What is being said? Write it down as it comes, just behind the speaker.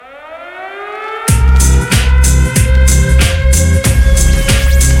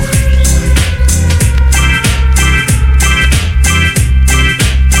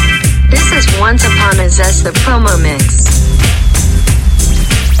Once Upon a Zess the promo mix.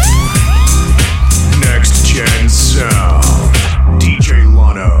 Nxtgen sound. DJ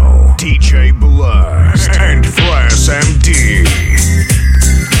Lano, DJ Blast, and Flash MD.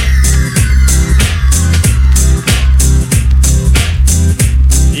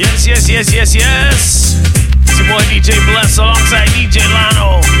 Yes. It's your boy DJ Bless alongside DJ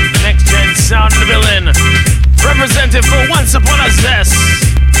Lano. Nxtgen sound in the building. Represented for Once Upon a Zess.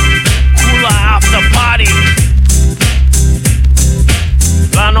 Cooler after party.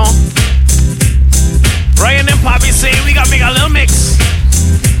 Lano. Ryan and Poppy say we gotta make a little mix.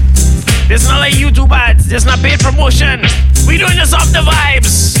 This not like YouTube ads. This not paid promotion. We doing this off the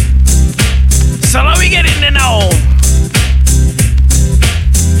vibes. So now we get in there now.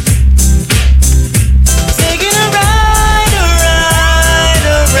 Taking a ride, it's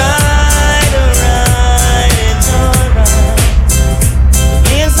alright.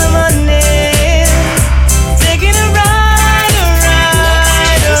 Here's some money. Taking a ride, it's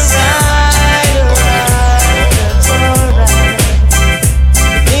alright.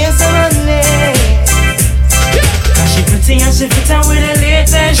 Here's some money. She pretty and she fit out with the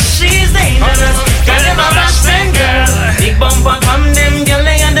latest. She's dangerous. Got them a bashman girl. Big bumper from them girl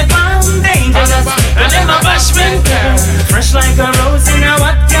and the bomb dangerous. Got them a bashman girl. Fresh like a rose in a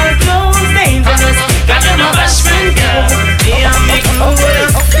what girl clothes dangerous. Got them a bashman girl. Yeah, make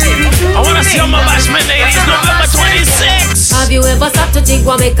I wanna see all my bashman ladies November 26. Have you ever stopped to think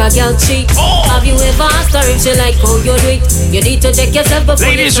what make a girl cheat? Have you ever asked her if she like how you do it? You need to check yourself before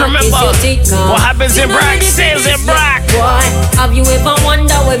ladies, you remember your teeth. what happens in Brack stays in Brack. Boy, have you ever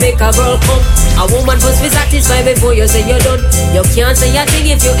wonder what make a girl come? A woman must be satisfied before you say you're done. You can't say a thing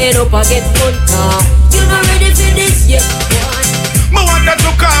if you end up a get fun. You're not ready for this yet. Me want to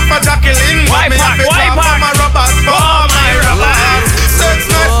look off for Jacqueline. Why me have to talk for my robbers. For my robbers. Sex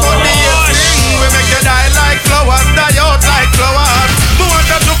nice for the thing. We make you die like flowers. Die out like flowers. Me want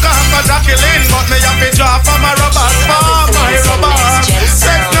to look off for Jacqueline. But me have to talk for my robbers. For my robbers.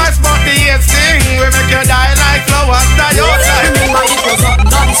 Sex nice for the thing. We make you die like flowers. Die out like flowers.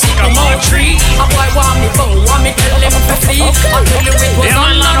 Come on, tree. A boy want me, but want me tell him to flee. I tell you it was Yeah,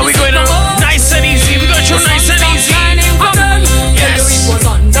 man, Lano, we going nice and easy. We going through nice and easy. Yes. It was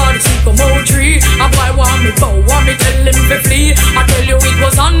under the sycamore tree. A boy want me, but want me tell him to flee. I tell you it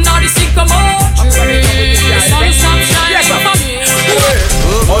was under the sycamore tree. Sun shining for me.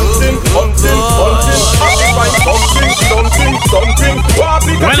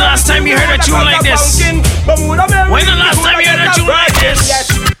 When the last time you heard a tune like this? When the last time you heard a tune like this?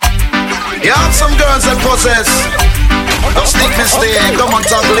 You have some girls that possess. Don't sneak me, stay. Come on,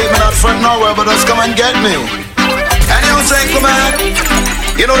 talk, leave me not front nowhere, but just come and get me. And you gentlemen,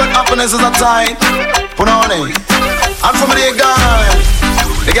 you know that happiness is a time. Put on it. I'm from the guy.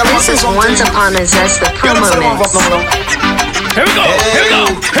 This is Once Upon a Zess the promo mix. Here we go.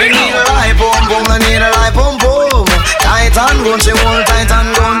 They need a right boom boom, they need a right boom boom. Tight and gun, she won't tight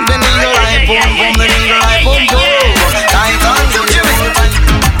and gun. They need a right boom boom, they need a right boom boom. Tight and gun, she won't tight.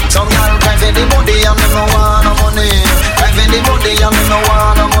 Some girl cry for the body and me no want no money. Cry for the body and me no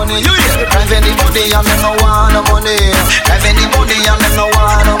want no money. You hear? Cry for the body and me no want no money. Cry for the body and me no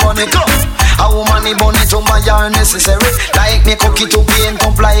want no money. Go. A woman in bonnet to my yard necessary. Like me cookie to pain,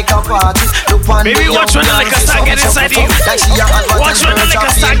 come like a party. Look on baby, watch when the liquor start get inside of you. Watch when the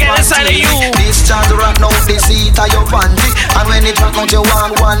liquor start get inside of you. This charge right now, this seat of your panty. And when it rock out, you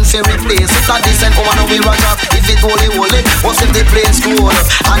want one for replace it. A decent woman will be right up. If it holy, what's if the place cool?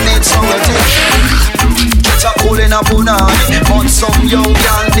 And it's so dirty. Catch a cool in a punani. But some young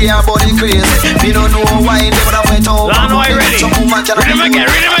girl, they are body crazy. Me don't know why they would have went over. Lano, I ready.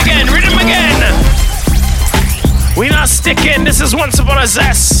 Read him again. We not sticking. This is Once Upon a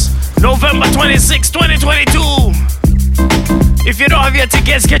Zess. November 26, 2022. If you don't have your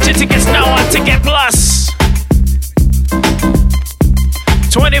tickets, get your tickets now on Ticket Plus.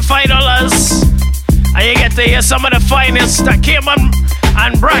 $25. And you get to hear some of the finest that Cayman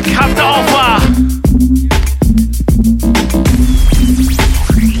and Brack have to offer.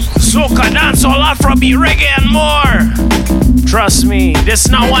 Soca, dancehall, Afrobeat, reggae, and more. Trust me, this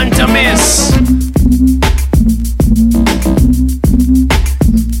not one to miss.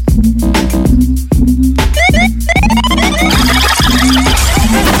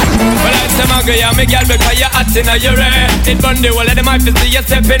 Yeah, me girl, because you're hot in your head. It burn the whole of them I feel see you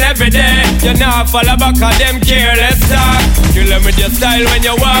stepping every day. You not follow back on them careless talk. You learn with your style when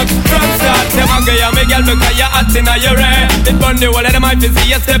you walk from start. Them a go, yeah, me girl, because you're hot in your head. It burn the whole of them I feel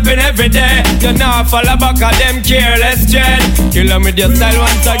see you stepping every day. You not follow back on them careless dread. You learn with your style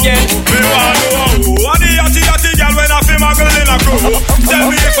once again. Me want to know what the yachty girl when I feel muggle in a crew. Tell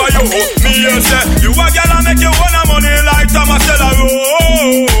me for you, me you say you a girl and make you want money like Thomas Delaro.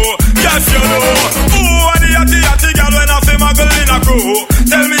 Yes you know. Who are the yachty girl when I fi muggle in a crew?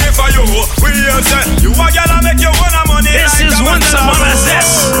 Tell me for you, we you say you a girl and make you want money. This is Once Upon a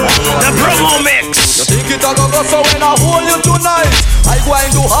Zess, the promo mix. You think it a go so when I hold you tonight, I go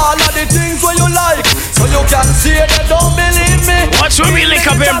and do all of the things what you like, so you can see they don't believe me. Watch when we link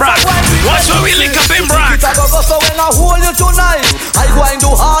up in Brock. Watch when we link up in Brock. It a go so when I hold you tonight, I go and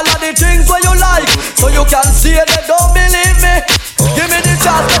do all of the things what you like, so you can see they don't believe me. Give me the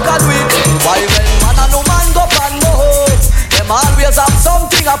chance to do it. Why when man and no man go and go home, them always have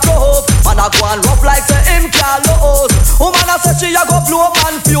something to prove. Man a go and rough like say him can't lose. Woman a say she a go blow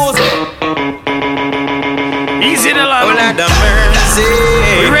man fuse. Easy to love.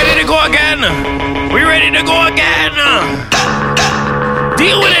 We ready to go again. We ready to go again.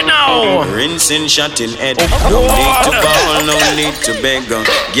 Deal with it now. Rinsing, shot in head. No need to call, no need to beg.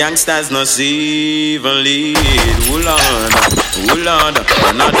 Gangsters no see even lead. Oh Lord,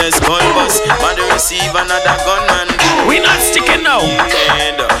 another skull bus, but they receive another gunman. We not sticking now.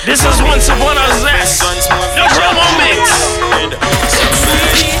 This is Once Upon a Zess, the promo mix.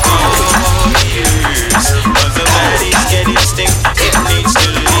 Cause the body's getting stiff, it needs to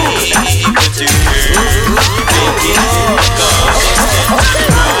leave the make it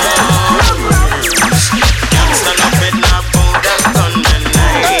gangsta no fit na powder gunman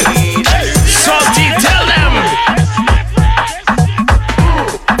night. Salty, tell them.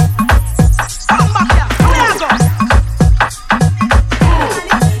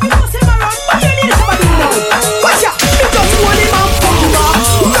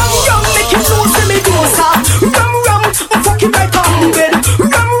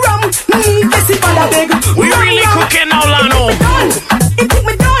 We really cooking now, Lano. It take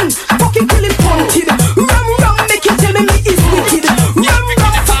me done. Fucking kill him pointed. Rum, make you tell me is wicked. Rum,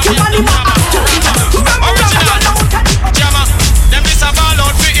 fucking money, my actor. Jammer, them this a ball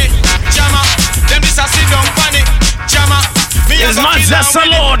out for it. Jammer, them this a sit down panic. Jammer, it's not Zess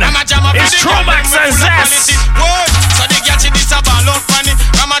alone. It's Throwbacks and Zess. So they get you this a ball out panic.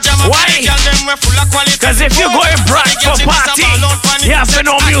 Why? Cause if you're going bright for party, you have to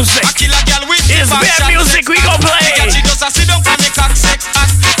know music. It's bare music we gon' play.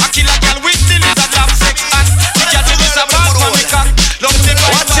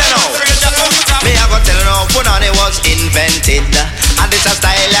 Me a go tell you now, put on it was invented, and this a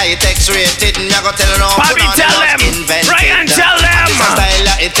style it X-rated. Me a go tell you now, put on it was invented. Brian, tell them. This a style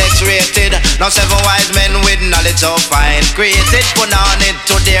it X-rated. Now 7 wise men with knowledge so fine, created, put on it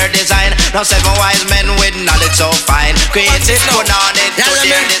to their design. Now 7 wise men with knowledge so fine, created, put on it to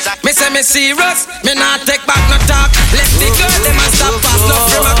their design. Me say me serious, me not take back no talk. Let the girl them a stop fast, no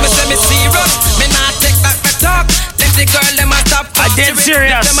free rock. Me say me serious, me not take back no talk. Let the girl them a stop fast. I did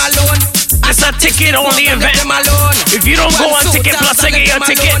serious. It's a ticket only event. If you don't go on Ticket Plus and get your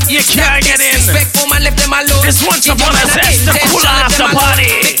ticket, you can't get in. This Once Upon a Zess, the cool after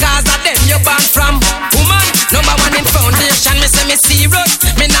party. Because of them you born from woman. Number one in foundation, me say me serious.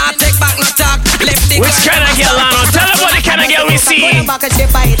 Me not take back no talk. Which kind of girl, Lano? Tell them what the kind of girl we see.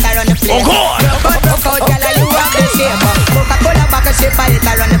 Oh God. Coca-Cola back a shape, I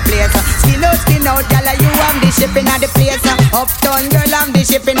run the place. Skin out, girl, you have the shipping at the place. Uptown girl, I'm the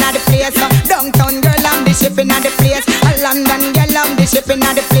shipping at the place. Downtown girl, I'm the shipping at the place. London girl, I'm the shipping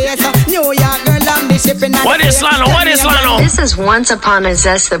at the place. New York girl, I'm the shipping at the place. What is Lano? What is Lano? This is Once Upon a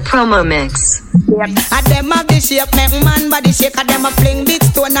Zess, the promo mix. A them have the shape, make man body shake. A them a fling big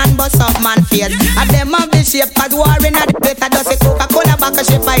stone and bust up man face. A them have the shape, cause war in a the place. A does a Coca-Cola back a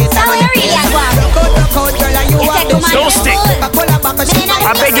shape, I run the place. Rock out, girl, and you have the shape. Don't stick. Coca-Cola back a shape.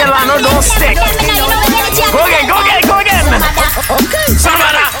 I beg you, Lano, don't stick. Go again.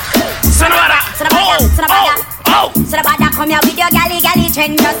 Sonabada. Oh. Sonabada, come here with your galley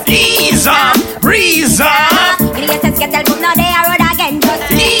trend. Ease up. Idiots get the book, now they are road again.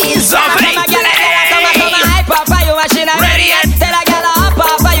 Ease up. Come hype up for you, machine. Ready yet? Tell a girl up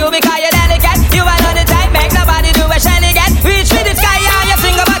for you because you're delicate. You are on the time, make nobody do a shelly get. Reach for the sky and you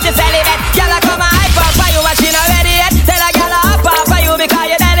sing about your celibate. Girl, come hype up for you, machine. Ready yet? Tell a girl up for you because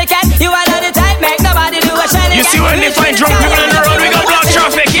you're delicate. You are on the time, make nobody do a shelly get. You see when they find drunk people in the road, we got block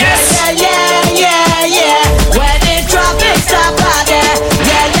traffic, yes? Yeah. Where the traffic stop out there.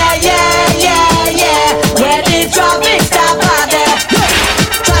 Yeah. Where the traffic stop out there.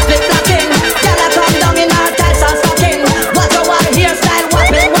 Traffic blocking. Girl, come down in our tights and stocking. What you want here?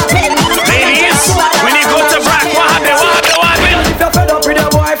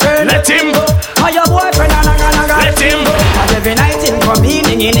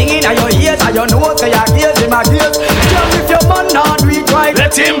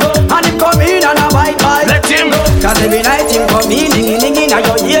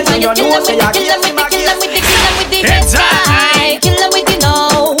 It's high. Kill them with the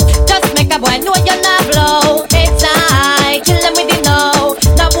no. Just make a boy know you're not blow. It's high. Kill them with the no.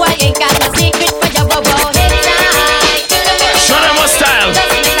 No boy ain't got no secret for your bobo. It's high. Kill them with the Show them what style.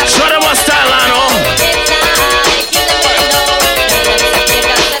 Show them what style, Lano. it's high. Kill them with the no.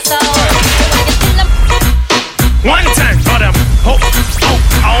 One time for them. Oh,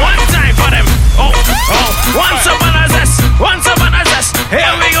 one time for them. Oh. Once upon a zest. Once upon a zest.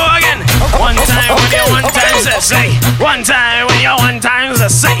 Here we go again. One time when you one time zest. Say. One time when you one time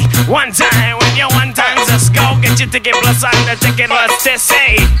zest. Say. One time when you one time zest. Go get your ticket plus on the ticket. What's this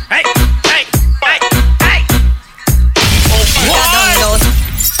say? Hey.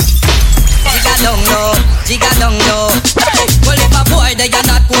 Jigga don't know. Well, if a boy they are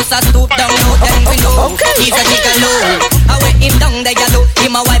not supposed to stoop down low, then we know he's a gigolo. I wait him down there, you know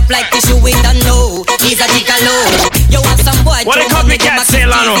him a wipe like tissue. We don't know he's a gigolo. You want some boy? What a copycat say,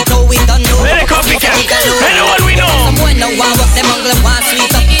 Lano? We don't know. Let a copycat. Anyone we know? Some boy now want walk them ugly, want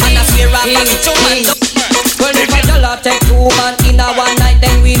sweet up and a swear up and two man. Well, if a girl take two man in a one night,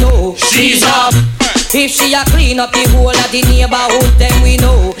 then we know she's up. If she a clean up the whole of the neighborhood, then we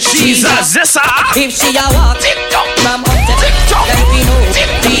know she's a zessa. If she a walk from up to then we know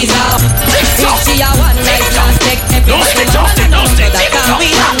she's up. If she a one night stand, take every don't stick.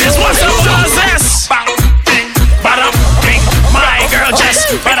 This one's a Zess. Bang, bing, bada, bing. My girl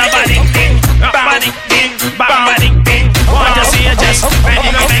Jess. Bada, bada, ding, bada, ding, bada, ding. Want to see a Jess?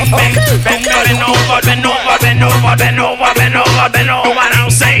 Bend over.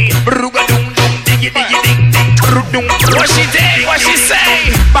 Now say. What she did? What she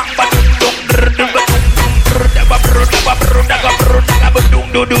say?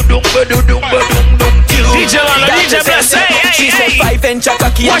 DJ Lano, DJ Bless, hey. She said 5-inch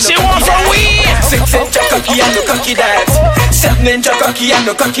cocky. What she want from we? 6-inch cocky and no cocky that. 7-inch cocky and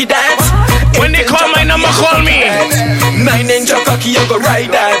no cocky that. When they call my number, call me. 9-inch cocky, you go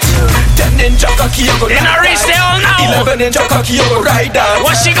ride that. 10-inch cocky, you go ride that. In a race, they all know. 11-inch cocky, you go ride that.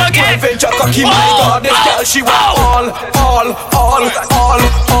 What she gonna get? 12-inch cocky, my God, this girl, she want all.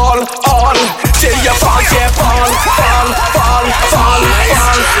 Till you fall, yeah, fall.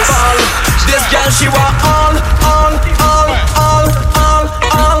 This girl, she want all.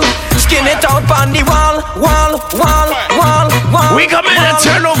 Skin it out on the wall. We come in and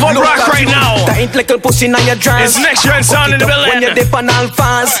turn over rock right now. Tight little pussy in your dress. It's Nxtgen sound in the building. When you dip on all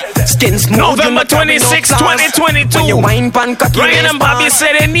fast, skin smooth. November 26, 2022. When you wine pan cocky. Ryan and Bobby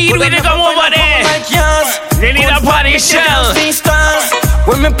said they need we to come over there. They need a party shell.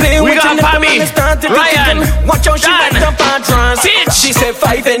 When we play we with got Bobby, Ryan, watch out, she Dan, went up and trance. She said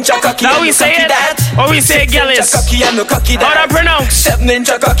 5-inch cocky. Now we say it, or we say Gillis. How to pronounce? 7-inch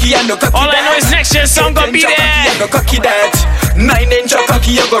cocky and no cocky. All I know is Nxtgen song gonna be there. 9-inch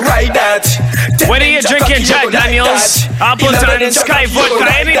cocky, you go ride that. Whether you're drinking Jack Daniels, Appleton, Sky Vodka,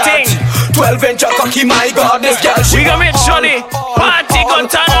 anything. 12-inch cocky, my God, this girl. We gonna make sure the party go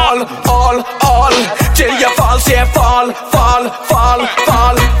turn up. All, till you fall, say fall.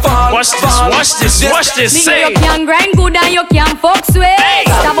 Watch this, say. You can grind good and you can fuck sweet.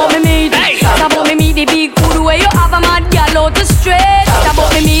 Stop up me meet the big food where you have a mad girl out the street. Stop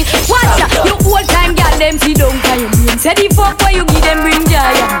up me meet. Watch ya, you old time girl them see don't kind of say the fuck where you give them bring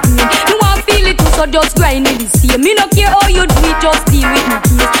joy. You want feel it too, so just grind it the same. Me no care how you do it, just deal with me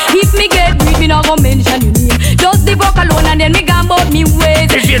case. If me get greed, me not gonna mention your name. Just the fuck alone and then me gone about me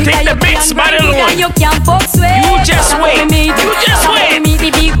ways. If you take the beats by the alone, you can fuck sweet. You just wait. Me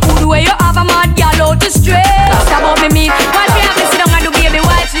the big food where you have a mad girl out the street. Stop up me meet. While me have to sit down and do baby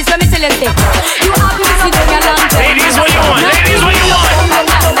watch this. Let me tell you this. You have to sit down and long time. Ladies, what you want? Me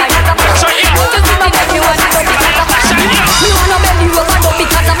wanna bend you over up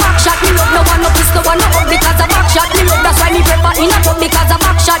because of back shot. Me love no one no kiss no one no hug because of back shot. Me love that's why me prefer in a tub because of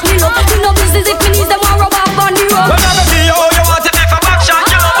back shot. Me love no business if me needs them one rub off on the road. When I see you, you want to take a back shot.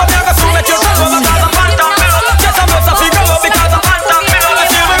 You know, but me go soon let you run over because of phantom. Me love just a mess of figure because of phantom. Me love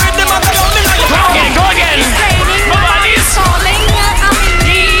see we with the man go me like go again. Nobody's falling and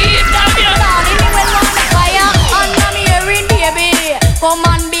deep down here. Darling, you will want the fire under me earring, baby. Come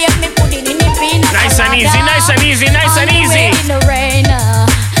on, babe, me put it in the pin. Nice and easy. In the rain,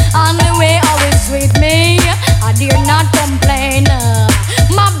 on the way always with me. I dare not complain.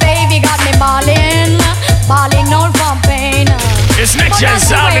 My baby got me balling out from pain. It's Nxtgen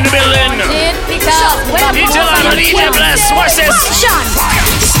sound in the building. DJ Lano, DJ Bless, watch this.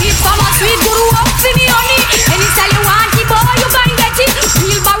 Sweet mama, sweet guru up for me honey. Anytime you want it, boy, you can get it.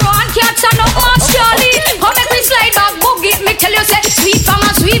 Wheelbarrow and cats and up my Charlie. Come make me slide back, boogie. Me tell you, say, sweet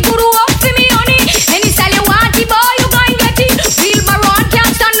mama, sweet guru up for me honey. Anytime you want it, boy, you can get it. Wheelbarrow and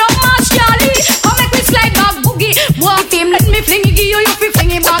cats and up my Charlie.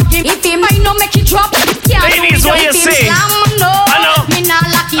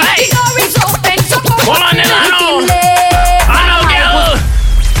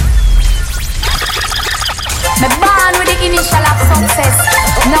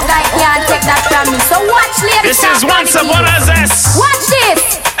 is Once Upon a Zess. Watch this.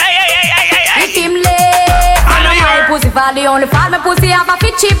 Hey. If him lay. Pussy fall, the only fall. My pussy have a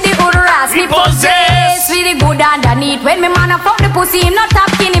fit chip, the good ass. Me possess with the good underneath. When me man a fuck the pussy, him not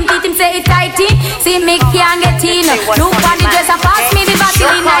talking. Him teeth him say it tight in. See me can't get in. Look on the dress, I pass me the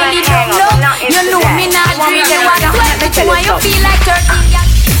Vaseline. I leave no. You know me not drink. You want sweat, but you want you feel like turkey.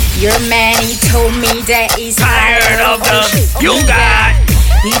 Your man, he told me that he's tired of the you got.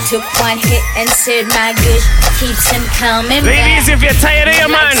 He took one hit and said my good keeps him coming Ladies, back. if you're tired of your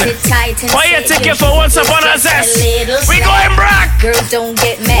man, buy a ticket for Once Upon a Zess. We going Brock. Girl, don't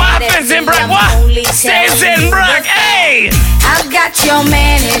get mad. What happens in Brock? What stays in Brock? Hey! I've got your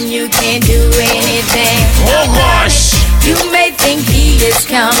man and you can't do anything. Oh gosh! You may think he is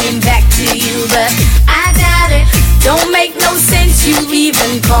coming back to you, but I doubt it. Don't make no sense you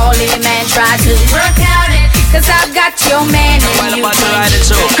even call him and try to work out it. Cause I've got your man and you can't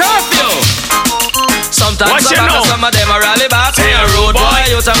do it. Curfew! Sometimes some of them are rally back. We a road boy,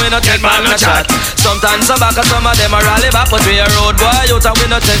 you tell me no take back no chat. Sometimes some of them are rally back, but we a road boy, you tell me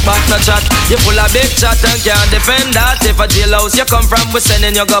no take back no chat. You full of big chat and can't defend that. If a jailhouse you come from, we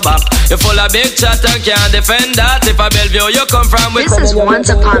sending you go back. You full of big chat and can't defend that. If a Bellevue you come from, we This is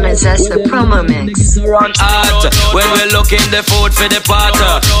Once Upon a Zess, the promo mix. When we looking the food for the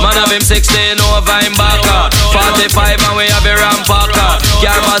potter, man have him 16 over him back. 45 and we have a rampacker.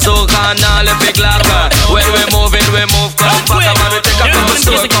 Can't bazooka and all the big locker. When we move it, we move compact. Man, we take a couple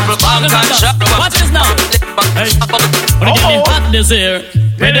store, couple bank and shop. Watch this now. Hey, wanna get me hot this here?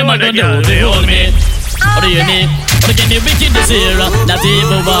 Where them a go do? They hold me. What do you need? Wanna get me wicked this here? Not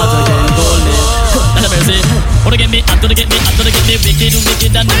even water can hold me. Not a mercy. Wanna get me hot, wanna get me hot, wanna get me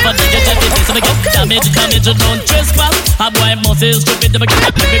wicked and never do get this. Wanna get damage, don't trespass. A boy must is stupid. Them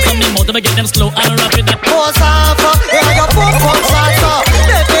get lyrics on me mouth, them get them slow and rapid. Pose off, you know your pump shot.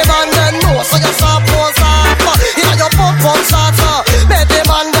 Make the man then know so you stop pose off. You know your pump shot. Make the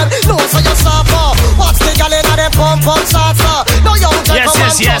man then know so you stop. Watch the girl inna the pump shot. No young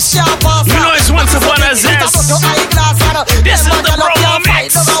gentleman Yes. You know it's Once Upon a Zess. This is the promo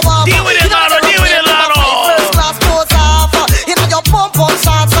mix. Deal with it, Lotto. Deal with it, Lotto. First class pose off. You know your pump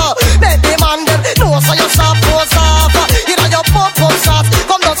shot. Make the man then know so you stop pose off. You know your pump shot.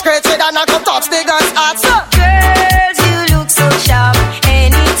 Come down straight with and come touch the girl's heart. Girls, you look so sharp.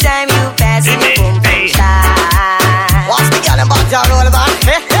 Anytime you pass me, boom, boom, shine. Watch the girl and back your roll back.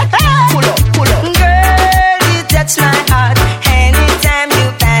 Pull up. Girl, you touch my heart. Anytime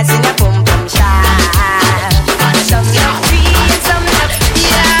you pass in a boom, boom, shine. Some love free and some love,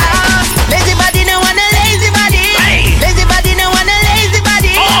 yeah. Lazy body no want a lazy body. Lazy body no want a lazy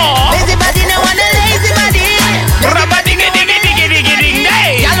body. Lazy body no want a lazy body.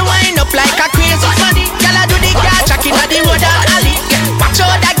 Y'all wind up like a crazy body. Y'all do the car track in the road and alley. Watch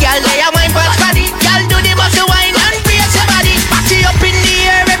out that girl lay a wine past body. Y'all do the muscle wine and brace your body. Party up in the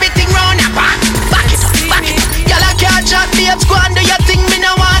air, everything round your back. Back it. Y'all a can't chat, babes, go and do your thing. Me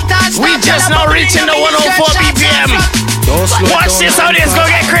no want to stop. We just now reaching the 104 BPM. Watch this, how this gonna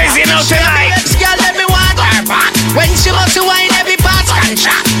get crazy now tonight. Girl, let me want her back. When she must wine, every part's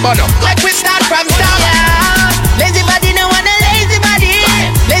contract. Like we start from top. Yeah. Lazy body no want a lazy body.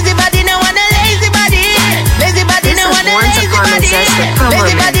 Lazy body no want a lazy body. Lazy body no want a lazy body.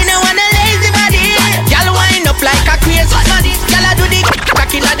 Lazy body no want a lazy body. Y'all wind up like a crazy body. Y'all do the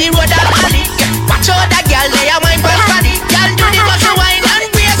crack in the road and alley. Watch out that girl lay a wine past body. Y'all do the muscle wine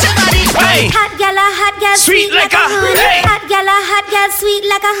and brace your body. Hot gal, sweet like a honey. Hot gal, sweet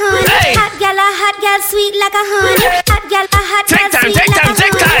like a honey. Hot gal, sweet like a honey. Hot gal, Take time.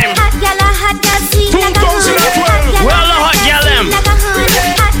 Hot gal, sweet like a honey. Well, the hot gal them.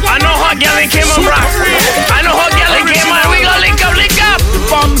 I know hot gal came on Brock. I know hot gal came on. We gonna link up.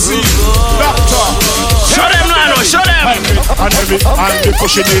 Bumsy, doctor. Show them, Lano, show them. And we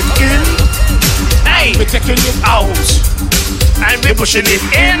pushing it in. Hey, we taking it out. And we pushing it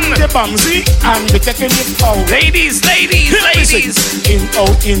in. The Bumsy, and we taking it out. Ladies. In,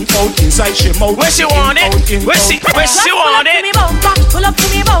 out, inside she mouth. Where she want it? Where she want it? Pull up to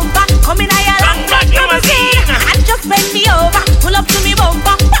me bumper, come in a Long black limousine. and just bend me over. Pull up to me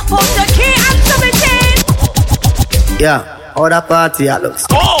bumper, pop up the key and some chain. Yeah, how that party looks.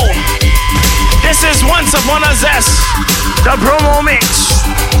 Oh, this is Once Upon a Zess, the promo mix.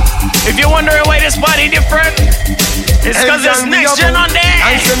 If you're wondering why this body different, it's cause it's Nxtgen on there.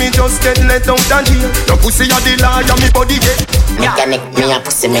 I say me just get let out and jail. Your pussy a the lie and me body get. Mechanic, me a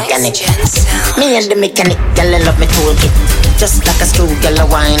pussy mechanic. Me and the mechanic, girl I love me toolkit. Just like a screw, girl I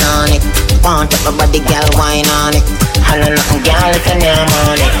wine on it. Want up my body, girl wine on it. Hello, nothing, girl if you name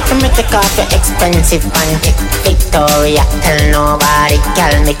on it. Me take off your expensive panty. Victoria, tell nobody.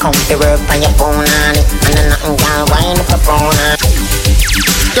 Girl, me come to work on your phone on it. And then nothing can wind up a phone on it.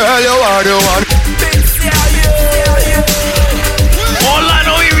 Girl, you are the one. All I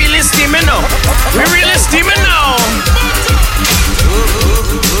know, we really steaming now. We really steaming now.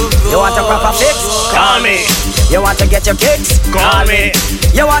 You want a proper fix? Call me. You want to get your kicks? Call me.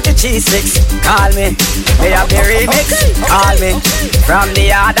 You want the cheese sticks? Call me. They have the remix? Call me. From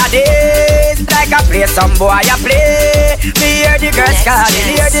the other days, like I play some boy I play. Me hear the girls calling,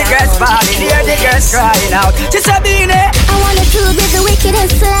 hear the girls falling, hear the girls crying out. Just a beanie. I wanna do with the wicked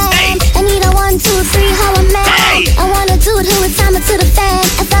and slam. I need a 1, 2, 3, how a man. I wanna do it who would time it to the fan.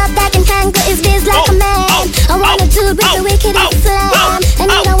 I thought back and tangle his biz like a man. I wanna do it with the wicked and slam. I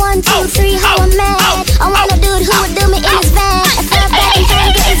need a 1, 2, 3, how a man. I wanna do it who would do me in his van. I thought back and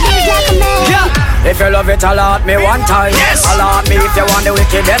tangle his biz like a man. If you love it, alert me one time. Yes. Alert me if you want the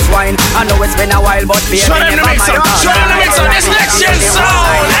wickedest wine. I know it's been a while, but baby, show them the mix up. Show them the mix up. This Nxtgen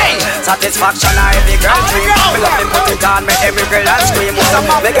sound. Hey. Satisfaction, I every girl dream. We love them, put it on me, every girl and scream.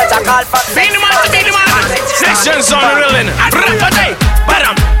 We get a call for Beat the man, beat the man. Nxtgen sound rolling. Rapade.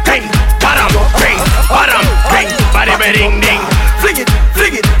 Badam, ding, badam, ding, badam, ding, body, ding, ding. Fling it,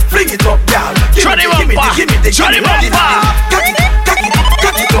 fling it, fling it up, down. Show them up, show them up.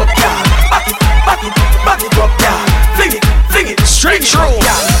 Cock it up, down. Back it up, down. Fling it, straight through.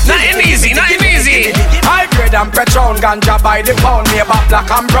 Nothing easy, nothing easy. High grade and Patron, ganja by the pound. Me about black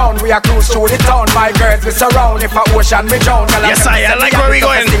and brown, we are cruise through the town. My girls we surround, if a ocean we drown. Yes, I like where we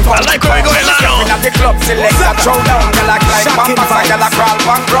going. I like where we going now. At the club, select a throw down. Girl like vampire, girl like crawl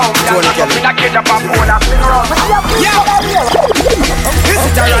back round. Girl like up in a cage up and pull a spin round. This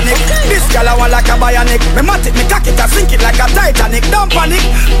is ironic. This girl I want like a bionic. Me mat it, me cock it, I sink it like a Titanic. Don't panic.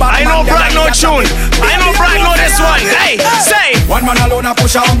 I know brand no tune. I know brand know this one. Hey, say. One man alone a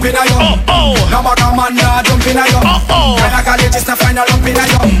push a hump in a yo. No bag a man nah jump in a yo. When a college is to find a lump in a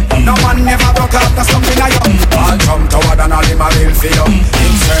yo. No man never broke out the slump in a yo. All come toward and all him a real for you.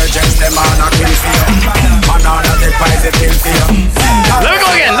 Insurgents them all a kill for you. And all of the pies they kill for you. Let me go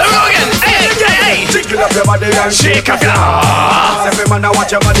again, let me go again. Hey, hey, hey. Jiggle up your body and shake up your ass. Every man a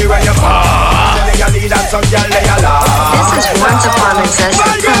watch your body when you fall. Tell your lead and some girl lay a laugh. This is Once Upon a Zess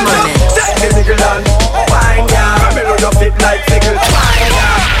the Promoter. Take the niggle and wine ya. Remember your fit like niggle. Wine ya.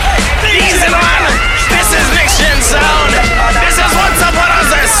 Easy man. This is Nxtgen sound. This is Once Upon a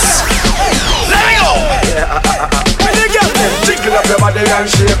Zess. Let me go. Jiggle up your body and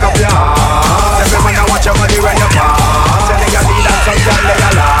shake up your ass. Every man a watch your body when you fall. Tell your lead and some girl lay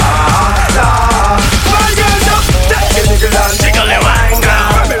a laugh. Wine ya. Take the niggle and jiggle your wine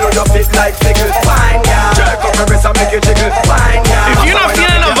now. Remember your fit like niggle. Wine ya. Jerk up your wrist and make you jiggle. Wine ya. If you're not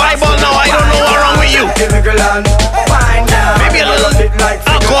feeling the vibe now, I don't know what's wrong with you. Maybe a little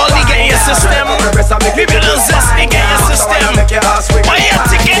alcohol to get your system. Maybe a little zest to get your system. Buy your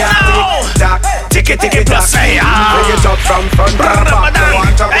ticket now. Ticket plus. Hey,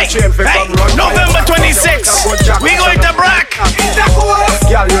 November 26th, we going to Brack.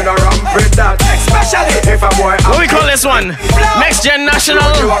 What we call this one? Nxtgen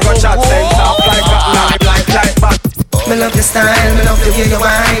National. Me love your style, me love the way you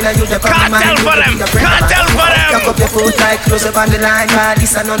whine. And you the can't tell for them, can't tell for them. Cock up your foot like close up on the line. Man,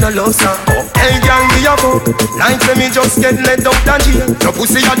 this a no love song. Hey gang, me a go. Like say me just get let up than jail. No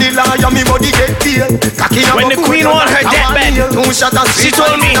pussy a the liar, me body get peeled. When the queen on her deathbed, she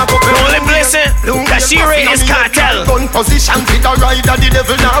told me the only place that she rate is cartel. Gun position with a rider, the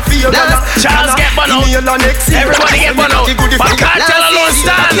devil not feel. Charles get one out, everybody get one out. But cartel alone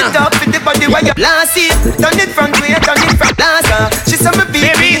stand. Last year, done it front way, done it front last year. She said me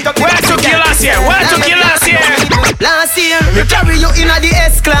baby, where took you last year? Where took you last year? Last year, me carry you in a the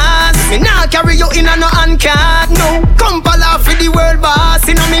S class. Me now carry you in a no handcart. No, come pala for the world boss.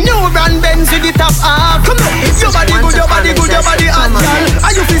 In a me new brand Benz with the top half. Come on, your body good, your body good, your body hot, girl.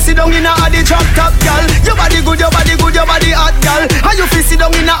 Are you fit sit down in a the drop top, girl? Your body good, your body good, your body hot, girl. Are you fit sit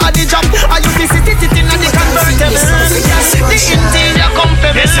down in a the drop? Are you fit sit in a the convertible? The interior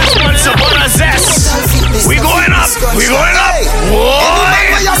comfortable. This is Once Upon a Zess. We going up, we going up. Whoa.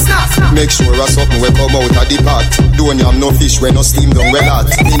 Make sure a something will come out of the pot. Don't have no fish when no steam down well hot.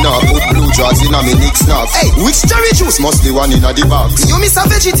 Me nah put blue jaws in a me Nick snaps. Hey, which cherry juice? Must be one in a the box. You miss a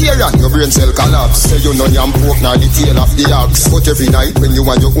vegetarian. Your brain cell collapse. Tell you no yam pork nor the tail of the ox. But every night when you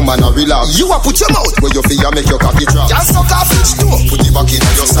want your woman a relax, you a put your mouth where you feel make your cocky drop. Just suck off each door. Put it back in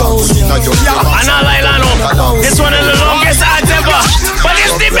your stomach. Put it in your box. Anna Lailano, this one is the longest act ever, but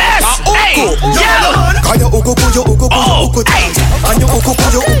it's the best. Hey, yeah. Kaya uku kuyo uku kuyo uku tight. Anyo uku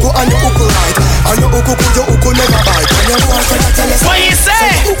kuyo uku anyo uku right. Anyo uku kuyo uku never bite. What you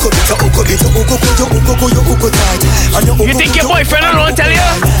say? Uku bit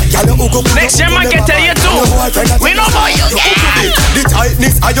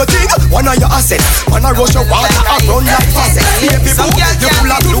are your thing, one of your assets. Man, I rush your water, I run like faucet. Baby boo, you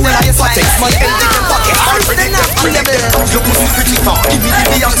full of blue like patex. Man, empty your pocket, I predict them, predict them. You pussy pretty far, give me the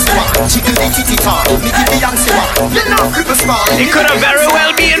Beyonce one. Jiggle the titty tar, give me the Beyonce one. You know, cripple smart. It could have very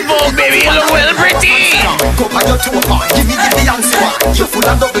well be involved, baby. You look well pretty. Go by your toe part, give me the Beyonce one. You full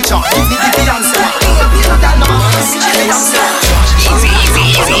of double charge, give me the Beyonce one.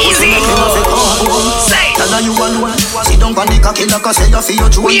 Easy. Say. Tell her you alone. Sit down on the cocky like I say you feel your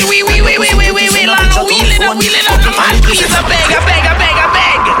joy. Wait, Lalo, wheeling up. Please, I beg.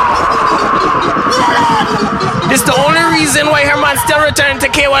 This the only reason why her man still return to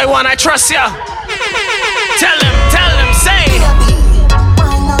KY1. I trust ya. Tell him, say.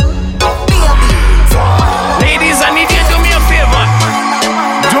 Ladies, I need you to do me a favor.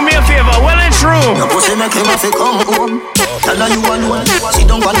 Well and true. Your pussy make him have to come home. Tell her you alone. Sit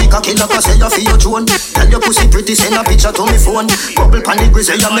down on the cocky like I say you feel your drone. Tell your pussy pretty, send a picture to me phone. Bubble pan the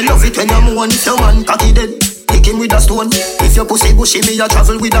grizzly, yeah, me love it when you moan. If your man cocky dead, kick him with a stone. If your pussy bushy, me a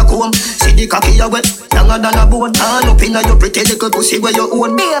travel with a comb. See the cocky you wet, longer than a bone. All up in your pretty little pussy where you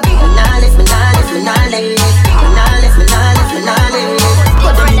own. Baby, nah lift. Go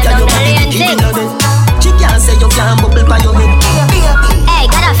down the lane, thing. She can't say you can't bubble by your head. Hey,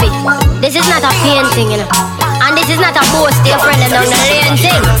 Gaddafi, this is not a painting, you know. And this is not a boast to your friend and down the lane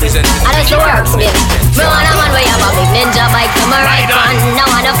thing. And it's the works, baby. Me want a man where you have a big ninja bike to my right on. Now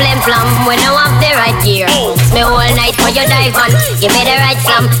want a flim-flam when I have the right gear. Me whole night for you dive on. Give me the right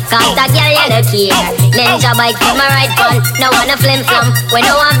slam, cause that girl you don't care. Ninja bike to my right on. Now want a flim-flam when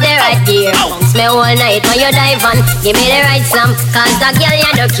I have the right gear. Me whole night for you dive on. Give me the right slam, cause that girl you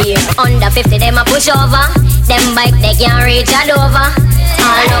don't care. Under 50 them a push over. Them bike they can't reach all over.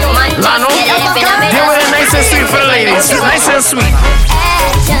 Lano, give it a nice and sweet for the ladies. Nice and sweet.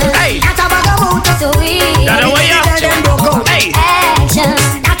 Hey. That way up. Hey.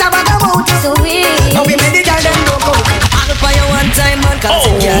 Now we made the girl them go go. I'll buy you one time man, cause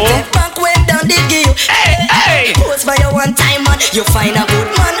you can't take back when down the give you. Hey. Post by you one time man, you find a good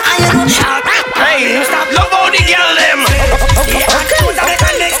man and you don't shout. Hey, stop love how the girl them. Okay, I close and make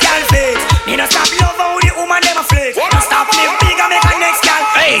a next girl flex. Me no stop love how the woman them a flex. No stop me big and make a next girl.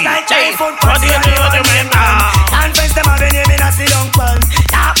 Hey, what do you do with the men? And friends them have been here, me not see long pun.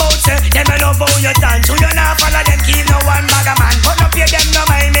 Talk about say, them a love how you dance. So you not follow them, keep no one bag a man. But no pay them no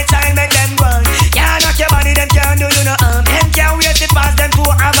mind, me try make them run. Can't knock your body, them can't do you no harm. Them can't wait to pass them to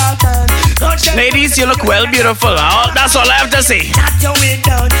about turn. Ladies, you look well beautiful. That's all I have to say. Shut your way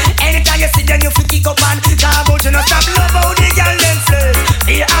down. Anytime you see them, you feel kick up and talk about you no stop love how the girl them flex.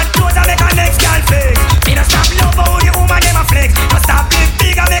 Me hot clothes and make a next girl flex. Me no stop love how the woman them a flex. No stop live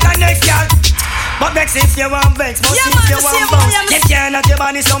big and make a next girl. But vex if you want vex, but if you want bounce, them can't knock your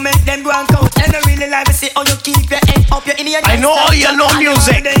body, so make them go and count. And I really like to see how you keep your head up, your in your I know all you know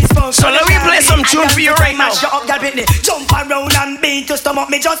music, so let me play some tune for you right now. Shut up, girl, Britney. Jump around and beat to stomach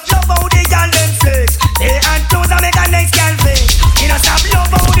me. Just love how the girl them flex. They and clothes and make a next girl flex. You know stop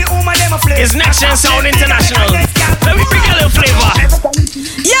love how the woman them a flex. It's Nxtgen Sound International. Let me bring a little flavor.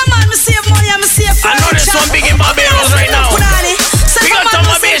 Yeah man, me save money and me save I know there's one big in Barbados right now. Big up to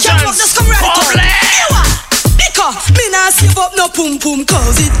Barbados. Because me nah save up no pum pum,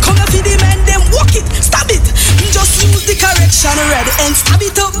 cause it come up for the men, them walk it, stab it. Just use the correction red and stab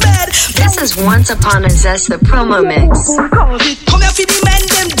it up bad. This is Once Upon a Zess, the promo mix. Come here for the men,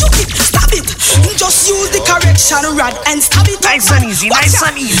 them do it, stab it. Just use the correction rod and stab it up. Nice and easy, nice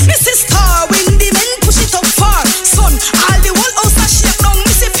and easy. This is star when the men push it up far. Son, all the whole house a shake down.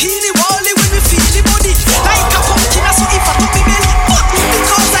 Me say peely wally when we feel the body. Like a pumpkin, so if I put me belly. But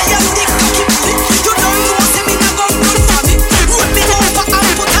because I am the cocky body, you don't know say me not gon' run for me. Roll me over and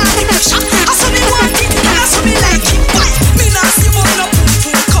put on the pressure. I saw me want it, and I saw me like it. Why? Me not see one up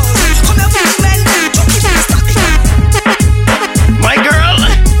pum cause come here for the men, do it, stop it. My girl,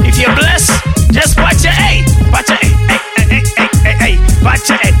 if you're blessed, just watch your hey, watch your hey, watch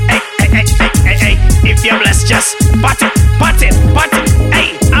your hey. If you're blessed, just pat it,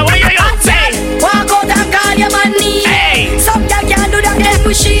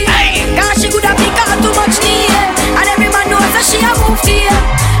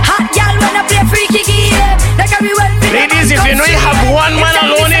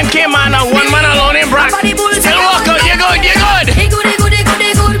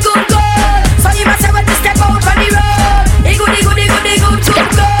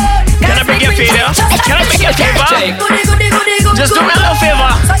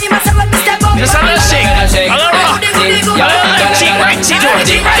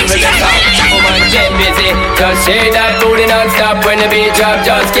 girl, shake that booty non-stop. When the beat drop,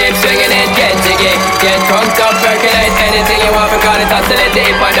 just keep swinging it. Get jiggy, get drunk up, percolate. Anything you want, because it's oscillate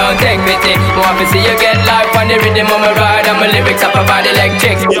deep and don't take pity. Want to see you get life on the rhythm of my ride. And my lyrics up about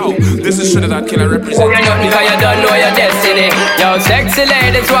electric. Yo, this is Trinidad Killer representing. You're nothing cause you don't know your destiny. Yo, sexy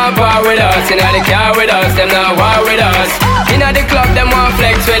ladies want war with us. In the car with us, them not war with us. In the club, them want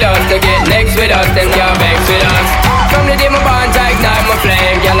flex with us. To get next with us, them can't vex with us. From the day my bond, I ignite my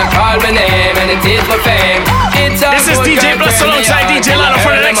flame. Girl, I call my name and it is my fame. It's this is DJ Plus alongside DJ Lana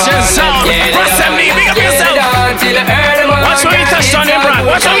for the Nxtgen sound. First time, big up yourself. Watch when you touch on him, Brock.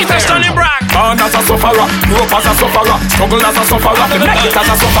 Watch when you touch on him, Brock. Born as a sufferer, grow up as a sufferer, struggle as a sufferer, make it as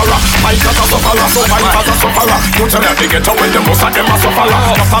a sufferer, fight as a sufferer, survive as a sufferer. You tell me they get away, them most of them a sufferer.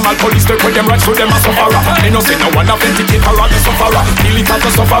 National police take with them right, so them a sufferer. They no say no one of indicate her as a sufferer. Feel it as a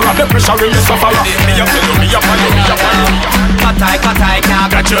sufferer, the pressure in the sufferer. Me up, me up, me up. Cut I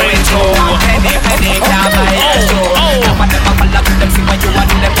can't got you into. Penny can't buy your show. Now what them a follow to them, see what you want,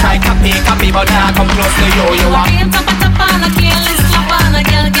 them try copy, but now come close to you. You want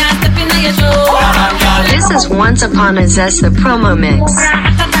This is Once Upon a Zess, the promo mix.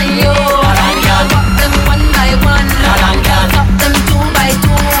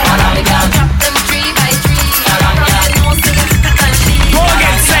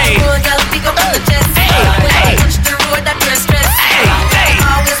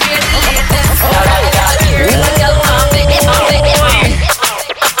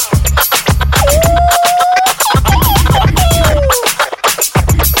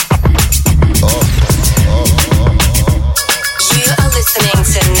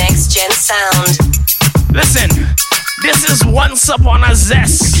 Once Upon a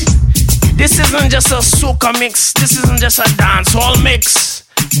Zess. This isn't just a soca mix. This isn't just a dancehall mix.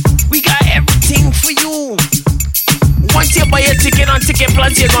 We got everything for you. Once you buy a ticket on Ticket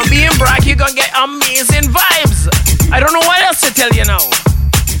Plus, you're gonna be in Brack. You're gonna get amazing vibes. I don't know what else to tell you now.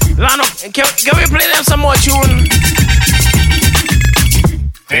 Lano, can we play them some more tune?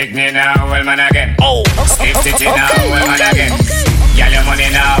 Take me now, old man again. Oh, Skip it now, old man again. Get your money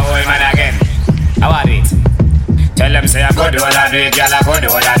now, old man again. How are it? Tell them say I go do all I do it, girl I go do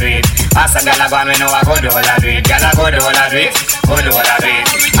all I do it. Ask a girl I go and we know I go do all I do it. Girl I go do all I do it, go do all I do it.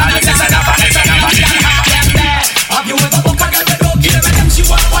 And this is enough and this is enough and this is enough. Have you ever booked a girl that don't give them she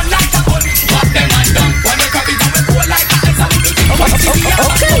want one like a gun? What them and done, when they come in and we go like that, it's a little thing. What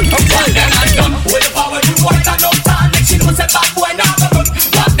them and done, with the power you want and up time. Next she knows a bad boy now go run.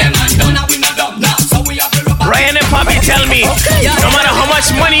 What them and done, and we not done now, so we have to rub. Ryan and Poppy tell me, no matter how much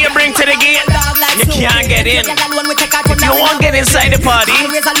money you bring to the gate, you can't get in. If you want to get inside the party,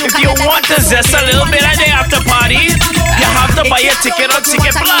 if you want to zest a little bit at the after party, you have to buy a ticket on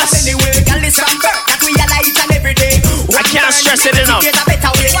Ticket Plus. I can't stress it enough.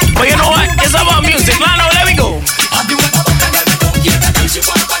 But you know what? It's about music. Now, let me go.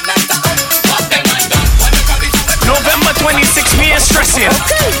 November 26th, me ain't stressing.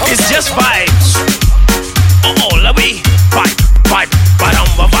 It's just vibes. Oh, let me vibe,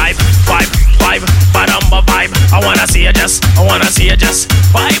 ba-dumba vibe, ba-dumba vibe. I wanna see you just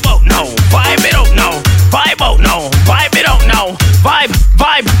vibe out now, vibe it out now, vibe out now, vibe it out now, vibe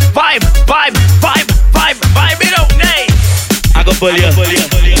it out now. I go pull you,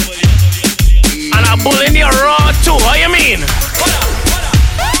 and I pull in your raw too. How you mean?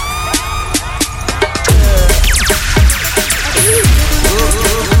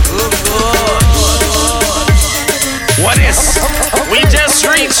 What is? We just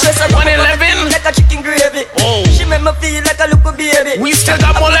reached 111. Like a chicken gravy. Oh. She make me feel like a little baby. We still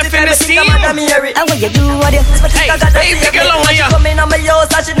got more left in the steam. And when you do what you hey, take it long, yeah. Come in on my house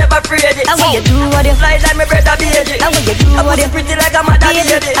and she never afraid it. And when you do what you fly like my brother baby. And when you do what you pretty like a mother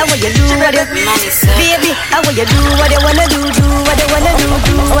baby. And when you do what you baby. And when you do what you wanna do what you wanna do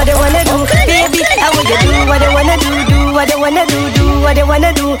what you wanna do baby. And when you do what you wanna do what you wanna do what you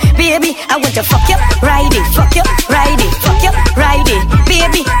wanna do baby. I want to fuck you, ride it, fuck you, ride it, fuck you, ride it,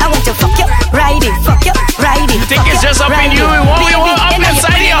 baby. I want to fuck you, ride it, fuck you, ride it. You think it's just up in you? We want up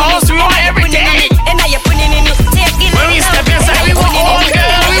inside your house. We want everything. And now you're putting in it. When we step inside, we want all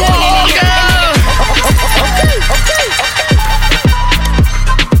girl. We want all girl.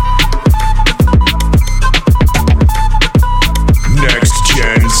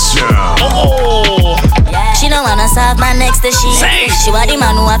 Nxtgen sound. Oh. She don't wanna serve my next to she. She want the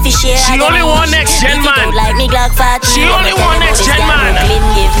man who have to share. She only want Nxtgen man. Like me Glock 40. She only want Nxtgen man.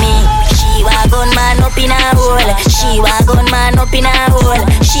 Give me. She want gun man up in a hole. She want gun man up in a hole.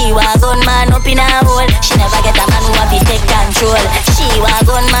 She want gun man up in a hole. She never get a man who have to take control. She want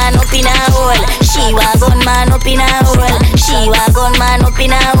gun man up in a hole. She want gun gunman up in a hole. She wa gunman up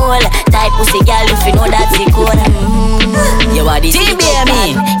in a hole. Type pussy girl if you know that's the code. You are the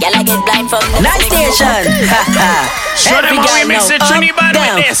TBME. Girl I get blind from the Nxtgen. Show them how we mix it, Trinidad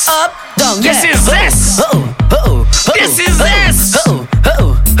with this. Up, down, this is Zess. This is Zess.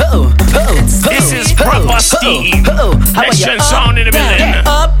 This is proper Steve. Nxtgen sound in the building.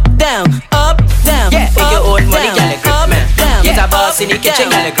 Up, down, yeah. Take your own money, girl, grip man. He's a boss in the kitchen,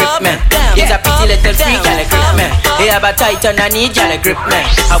 girl, grip man. He's a pretty little freak, girl, grip man. He have a tight on a knee, girl, grip man.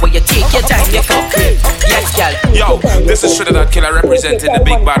 How will you take your time, you come grip? Yes, girl. Yo, this is Trinidad Killer representing the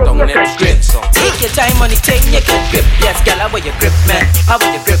big bad on Nxtgen. Take your time on the thing, you can grip. Yes, girl, how will you grip, man? How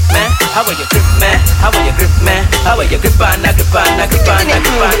will you grip, man? How will you grip, man? How will you grip, man? How will you grip on, grip on, grip on, grip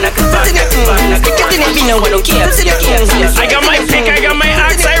on, grip on, grip on, grip on. Me no one who cares. I got my pick, I got my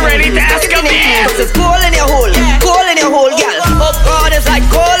axe, I ready to ask a man. It's coal in your hole, girl. Oh God, it's like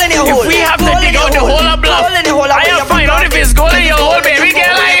coal in your hole. If we have to dig out the whole of bluff, I have to find out if it's gold in your hole, baby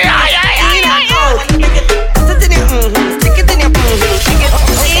girl.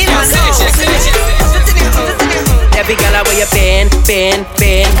 Every girl I wear you bend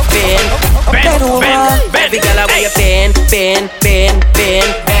over. Every girl I wear you bend.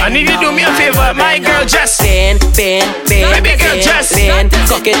 I need you to do me a favor, my girl, just bend. Baby girl, just bend.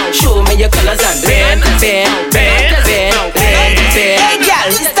 Cock it, show me your colors and bend. Hey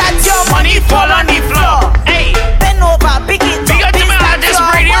girl, start your money fall on the floor. Hey, bend over, pick it up. We got to my artist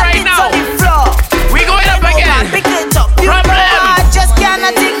Brady right now. We going up again. Pick it up. Problem. I just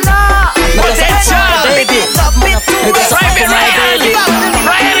cannot ignore. Potential. Baby.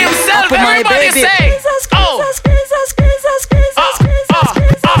 Ryan himself, everybody say. Oh.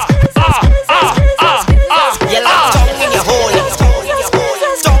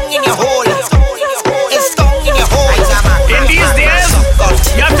 In these days,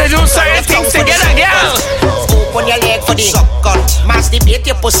 you have to do certain things together, girl. Open your leg for the suck cunt. Masturbate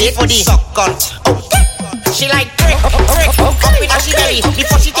your pussy for the suck cunt. She like prick, up in her she belly.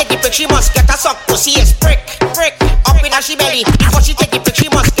 Before she take the prick, she must get a suck pussy is prick, up in her she belly. Before she take the prick, she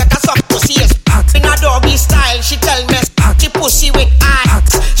must get a suck pussy is in a doggy style. She tell me she pussy with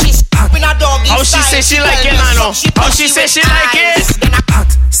eyes. She's in a doggy style. How she say she like it, Nano? How she say she like it?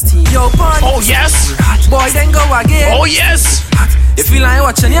 Yo, pun. Oh yes. Boy, then go again. Oh yes. You feel like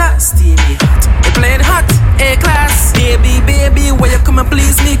watching, yeah? Steamy hot. You playing hot, A-class. Baby, where you come and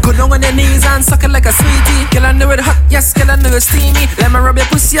please me? Go down on your knees and suck it like a sweetie. Girl, I know it hot, yes, girl, I know it steamy. Let me rub your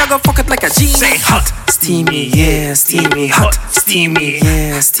pussy, I go fuck it like a genie. Say hot. Steamy, yeah, steamy, hot. Steamy,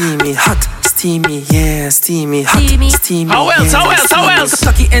 yeah, steamy, hot. Steamy, yeah, steamy, hot. Steamy, how else?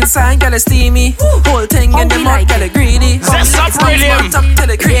 Tuck it inside, girl, it's steamy. Whole thing in the mouth, girl, it greedy. Zess up rhythm.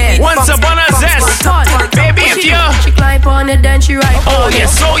 Once upon a Zess. Baby, if you she climb on it, then she ride on it.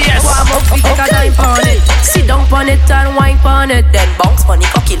 Oh yes. Take a time on it. Sit down on it and wine on it. Then bounce on it,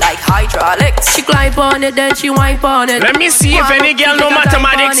 cocky like hydraulics. She climb on it, then she wine on it. Let me see if any girl know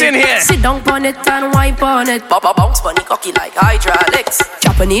mathematics in here. Sit down on it and wine on it. Bounce on it, cocky like hydraulics.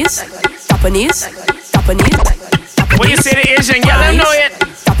 Japanese. When you say the Asian girl, I know it.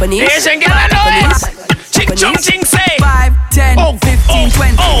 The Asian girl, I know it. Ching chong ching say 5, 10, 15,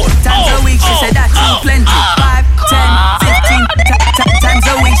 20 times a week. She said that too plenty. 5, 10, 15 times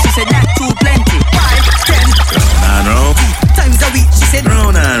a week. She said that too plenty. 5, 10 times a week. She said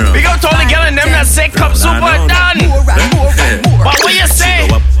we got all the girl and them that say cup super done. But what you say?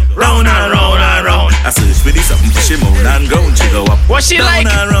 Round and round and round. I search for this something she moan and ground. She go up. What she like?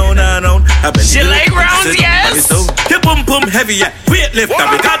 Round and round. She like rounds, yes. You boom boom heavy, yeah. Weight lifter.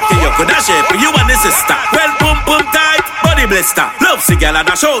 We got you could dash it for you and the sister. Well boom boom tight, body blister. Love see girl and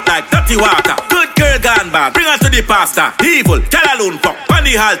a shout like dirty water. Good girl gone bad. Bring her to the pastor. Evil, tell alone fuck. On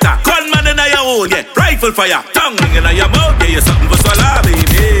the halter. Gunman in your own, yeah. Rifle fire. Tongue in your mouth, yeah. You something for swallow,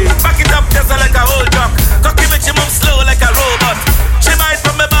 baby. Back it up just like a whole truck. Cocky make she move slow like a robot. She might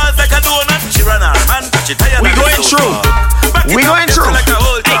from me balls like a donut. She run her man, she tired. We going through. We going through. Like a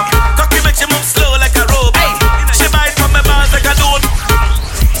whole truck. Cocky make she move slow like a robot. She might from me balls like a donut.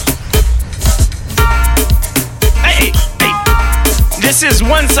 Hey. This is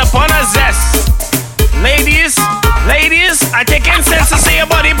Once Upon a Zess. Ladies, I take in sense to say your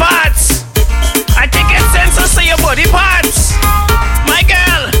body parts. I take in sense to say your body parts. My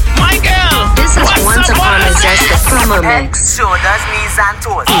girl. This is Once Upon a Zess, the promo mix. Shoulders, knees and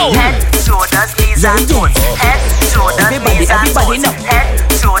toes. Oh. Head, shoulders, knees and toes. Head, shoulders, knees and toes. Head,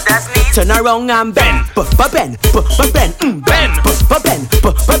 shoulders, knees. turn around and bend. Bend.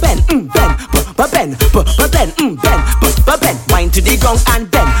 Wind to the ground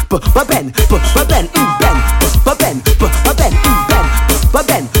and bend.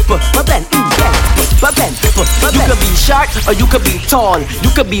 short or you could be tall. You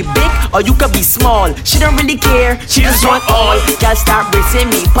could be big or you could be small. She don't really care, she just want all. Girl start bracing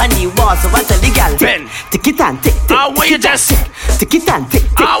me pon the wall, so I tell the girl bend. Tick it and tick tick. When you just tick it and tick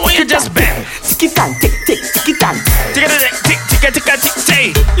tick. When you just bend. Tick it and tick tick. Tick it and tick tick tick tick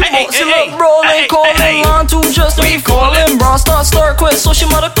tick. She love rolling, calling on to just to be calling. Bra start quick, so she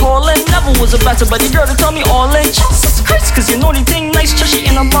mother calling. Never was a better buddy girl to tell me all in. Jesus Christ, cause you know the thing nice, chushy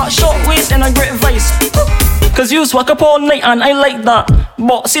in a box, short waist and a great vice. Cause you swag up all night and I like that.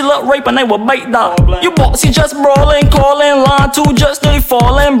 Boxy look ripe and I will bite that. You boxy just brawling, calling, line to just they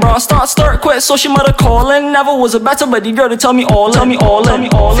falling. Bra start quick, so she mother calling. Never was a better buddy girl to tell me all in. Tell me all in.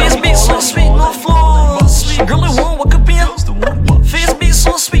 Face beat so sweet, no flaws. Sweet girl, I want what could be in. Face beat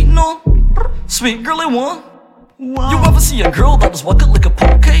so sweet, no. Sweet girl, I want. You ever see a girl that just walk it like a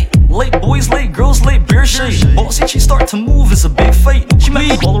poke? Late boys, late girls, late beer shade. Bossy, she start to move, it's a big fight. She made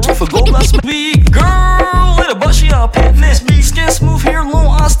me call her off a gold glass. Big girl, little but she a picnic. Skin smooth, hair long,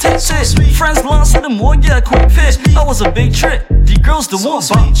 ass tits. Friends last in the more, yeah, quick fit. That was a big trick. The girls the one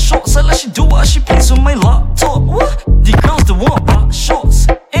back shorts. I let she do what she please with my laptop. What? The girls the one back shorts.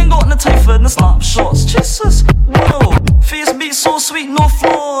 Ain't got no time for the snap shots. Jesus, whoa. Face beat so sweet, no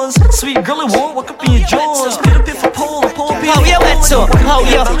flaws. Sweet girl, I want what could be your jaws. Pay the pay for pole. How you wet so? How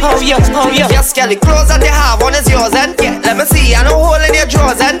you? Your skelly clothes that you have on is yours and yeah. Let me see, I know hole in your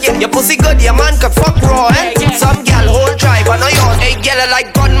drawers and yeah. Your pussy good, your man could fuck raw and some gal hold dry, but no yours. Hey, get it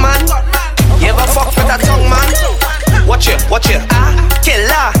like gunman. You ever fuck with a tongue man? Watch it,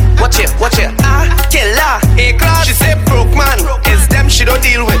 killer. Watch it, killer. Hey, class, she say broke man. It's them she don't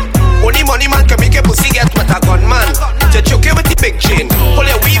deal with. Only money man can make your pussy get with a gunman. To choke you with the big chain. Pull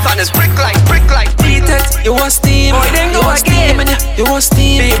your weave and it's brick like. Beat it, you want steam. You want steam and you want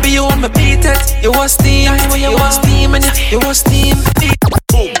steam. Baby, you want me beat it. You want steam. You want steam and you want steam.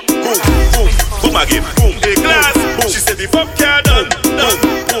 Boom, boom again. Boom, hey class. Boom, she said the fuck can't done.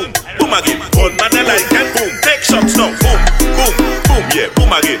 Boom again. One man I like and boom. Take shots now. Boom, yeah.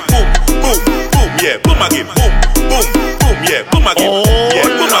 Boom again. Boom, yeah. Boom again. Boom, yeah. Boom again. Yeah,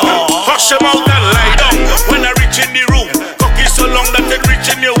 boom again. Hush them out and lie down. When I reach in the room, cocky so long that it reach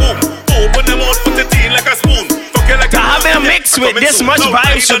in your womb. Open them out, put it in like a spoon. To have a mix with this much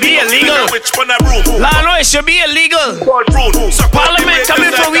vibe should be illegal. Lord, no, it should be illegal. Parliament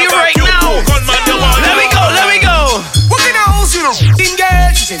coming for we right now. Let me go. What kind of house you know?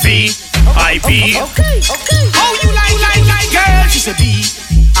 Girl, she said VIP. Okay. How you like girl? She said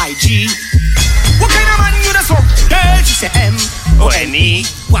B-I-G. What kind of man you know? Girl, she said M-O-N-E.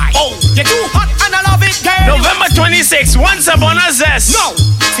 Why? Oh, you're too hot and I love it, girl. November 26th, once upon a Zess. No,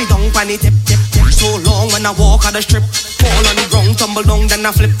 sit down, panny tip. So long when I walk on the strip, fall on the ground, tumble down, then I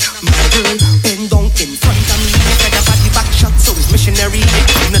flip. My girl, bend down in front of me. Get a body back shot, so it's missionary.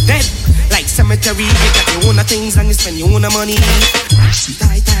 You're not dead, like cemetery. You got your own things and you spend your own money.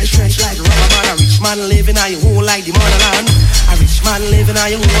 Tight, stretch like rubber man. A rich man living on your own like the motherland. A rich man living on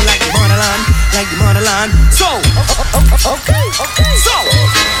your own like the motherland. So, okay. So,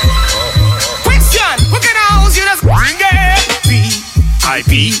 question, what kind of house you just get?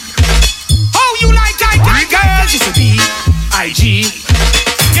 VIP. How you like girl? She said B-I-G.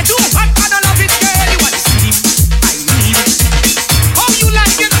 You're too hot and I love it, girl. You want to see? I need it. How you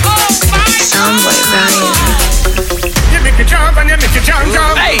like it? Oh my God. You make me jump and you make you jump.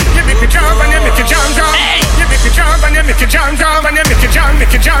 Hey. You make me jump and you make you jump. Hey. You make me jump and you make you jump. And you make you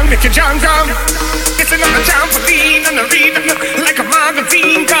jump. It's another trampoline on the read like a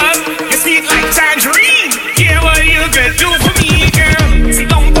magazine. Cause you see it like tangerine. Yeah, what you could do for me, girl. See,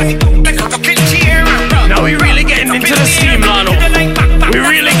 don't put it like a fucking chair. Now we really getting into the steam, Lano. We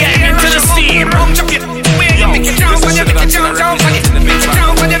really getting into the steam.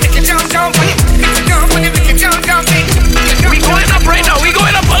 We going up right now. We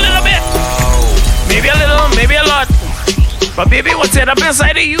going up a little bit. Maybe a little, maybe a lot. But baby, what's it up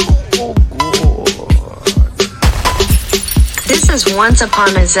inside of you? Oh, God. This is Once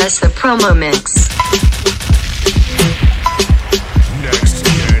Upon a Zess, the promo mix.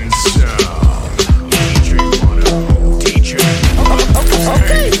 Nxtgen sound. DJ.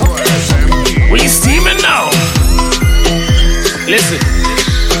 Okay. We steaming now. Listen.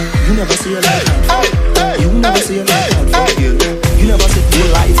 You never see a life out. You never see a life out for you. You never see your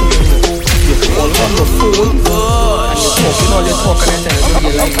life out. You call on the phone. And you're talking all your talk and then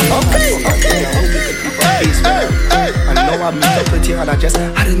you're like, okay. And now I meet up with you and I just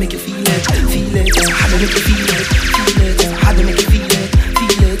how to make you feel it. How to make you feel it. How to make you feel it.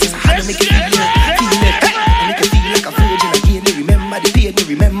 How to make you feel it. I make you feel like a virgin again. You remember the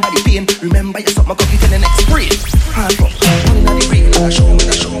pain. Remember your summer cookie till the next spring. Hand up, one in the rain. I show me.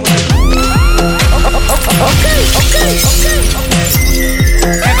 Okay.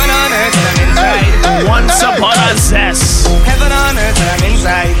 Once upon a Zess. Heaven on earth and I'm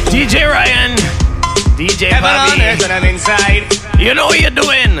inside. DJ Ryan. DJ Heaven on Bobby. earth and I'm inside. You know what you're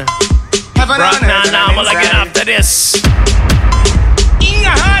doing. Heaven on earth and now, I'm I'm like inside. after this.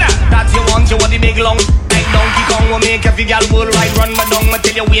 That you want, you want the big long like Donkey Kong will make every girl will right run my dung. I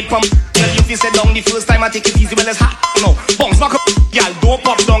tell you wait pump. Tell you if you sit down the first time I take it easy, well it's hot. No, bounce back up, girl, don't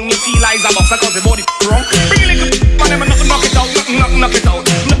pop down. You feel like a boxer cause the body wrong. Bring a little man, knock it out, knock it out,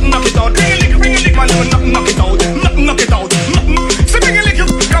 knock it out. Bring a little man, knock it out, knock it out. So bring a little,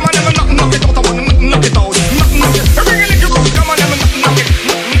 come on, knock it out, I wanna knock it out, knock it. Bring a little, come on, knock it.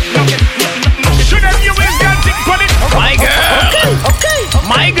 Should have you waist, girl, tick on it. My girl,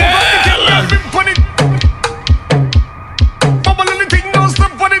 my girl.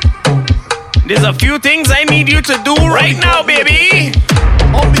 There's a few things I need you to do right now, baby.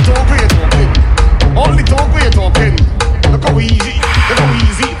 All the talk we're talking. All the talk we're talking. Look how easy, look how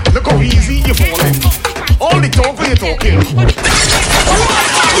easy, look how easy you're falling. All the talk we're talking.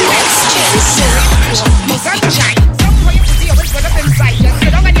 Sunshine. Somewhere you see what's up inside. Just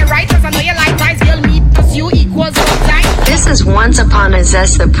sit down on your right, cause I know you like price. You'll meet cause you equals one time. This is Once Upon a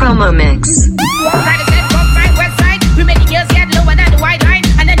Zess, the promo mix. Right side, top side, west side. We make the girls get lower than the white line.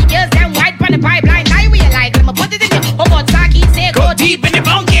 And then the girls them white on the pipeline. I realize I'ma put it in your home Saki say Go deep in the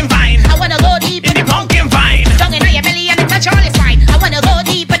pumpkin vine. I wanna go deep in the pumpkin vine. Down in your belly and the touch all is fine. I wanna go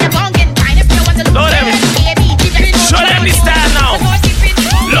deep in the pumpkin vine. If you want to Load them. Show them the style now.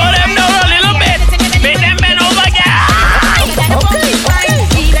 Load them down a little bit. Make them bend over, girl.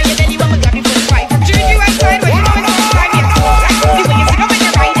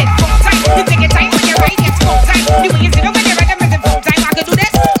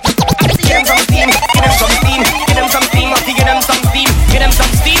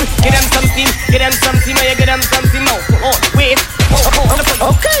 Get them some steam, or you get them some steam. No, hold on, wait.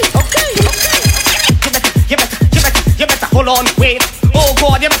 Okay. You better hold on, wait. Oh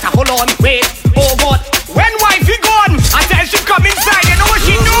God, you better hold on, wait. Oh God, when wifey gone, I tell she come inside. You know what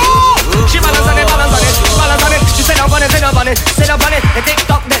she do? She balance on it, balance on it, balance on it. She sit up on it, sit up on it, sit up on it. They take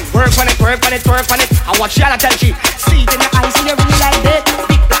top, then work on it, work on it, work on it. I watch you and I tell she, see it in the eyes, see you really like it.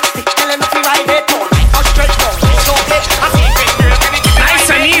 Big plastic, tell him if you ride it. Don't like us straight, don't like so big. I see it, girl, can it Nice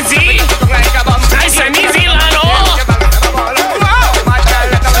and easy. Nice and easy, Lano.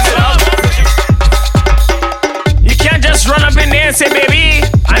 You can't just run up in there and say, baby,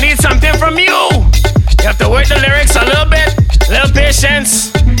 I need something from you. You have to work the lyrics a little bit, little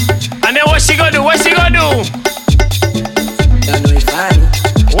patience. And then what she gonna do? What she gonna do?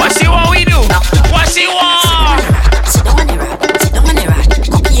 What she want we do? What she want? Sit down on the rod, sit down on the rod,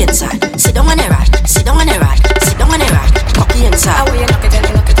 cocky inside. Sit down on the rod, sit down on the rod, sit down on the rod, cocky inside. How you knock it, knock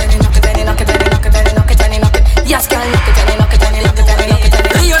it, knock it, knock it, knock it, knock it, knock it, knock it. Yes, girl, knock it, knock it, knock it, knock it.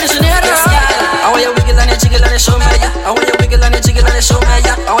 Rio de Janeiro. How you wiggle and you jiggle and you show me, yeah. How you wiggle and you jiggle and you show me,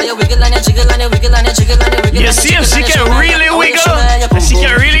 yeah. How you wiggle and you jiggle and you wiggle and you jiggle and you wiggle. You see if she can really wiggle, she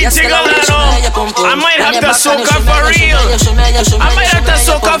can really jiggle, I might have to soak up for real. I might have to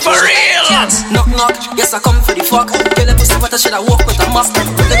soak up for real. Knock knock, yes I come for the fuck. Girl, the pussy what I should I walk with a mask.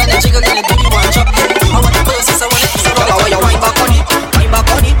 Wiggle and you jiggle and you do the one drop. I want the closest, I want it. Girl, how you wind back on it, wind back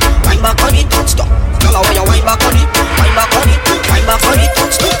on it, wind back on it, stop. Girl, how you wind back on it, wind back on it, wind back on it,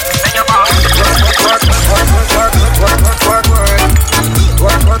 stop. And you back.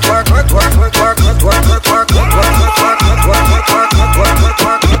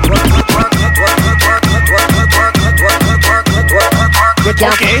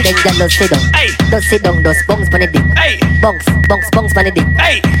 Okay. Then just sit down. Hey. Just sit down, just bounce pon the dick. Hey. Bounce, bounce, bounce pon the dick.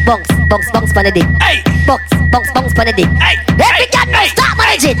 Hey. Bounce, bounce, bounce pon the dick. Hey. Bounce, bounce, bounce pon the dick. Hey. Every girl must start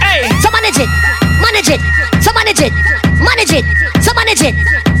manage it. Hey. So manage it, manage it, so manage it, manage it, so manage it.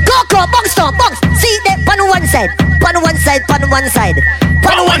 Go, bounce down, bounce. See that on one side, on one side, on one side,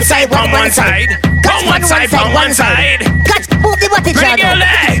 on one side, on one side, on one side, on one side. Catch, move the body, pretty girl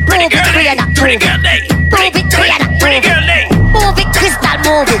leg, pretty girl leg, pretty girl leg, pretty girl leg. Move it, Crystal,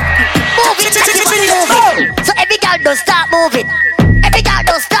 move it. Move it, move it. So every girl don't start moving. Every girl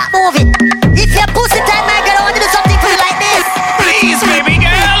don't start moving. If you're pussy time, my girl, I want to do something for you like this. Please, baby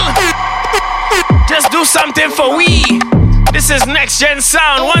girl, just do something for we. This is Nxtgen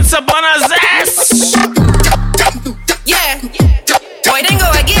sound. Once upon a Zess. Yeah, boy, then go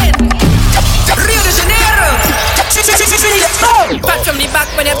again. Rio de Janeiro. Fat from the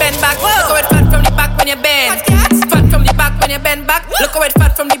back when you bend back. Look how it fat from the back when you bend. Fat from the back when you bend back. Look how it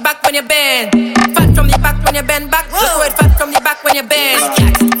fat from the back when you bend. Fat from the back when you bend back. Look how it fat from the back when you bend.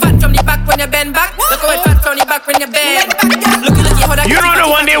 Fat from the back when you bend back. Look how it fat from the back when you bend. Looky how that. You know the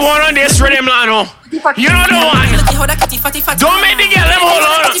one they want on this rhythm, Lano. You know the one. Don't make the girl them hold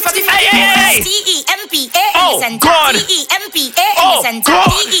on. Tempa.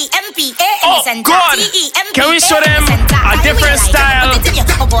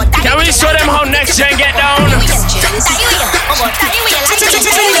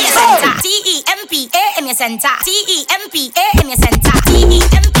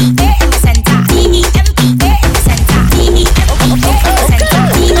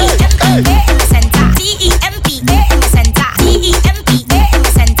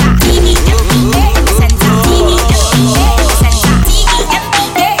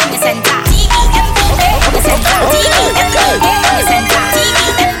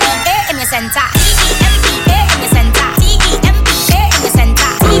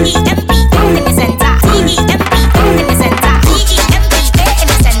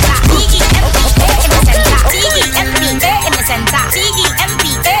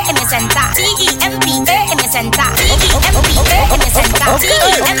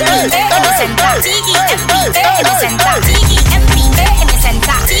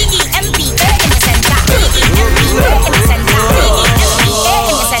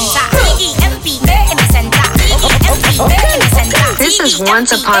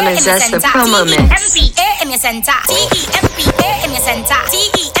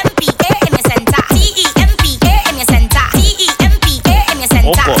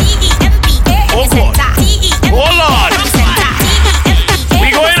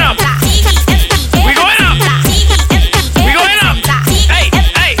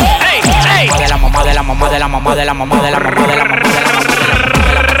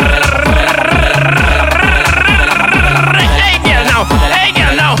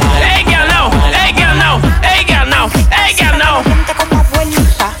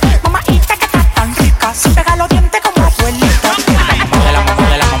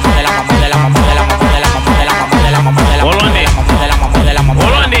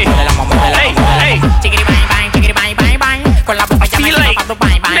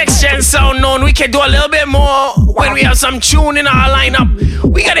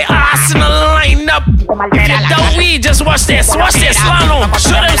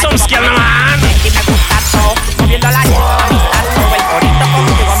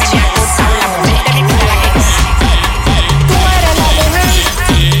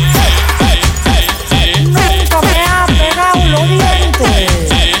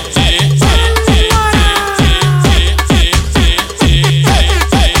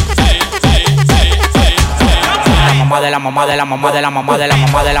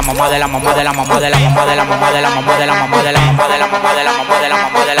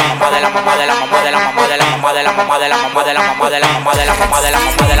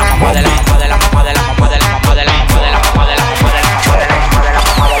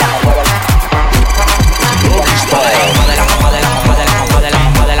 Doggy style.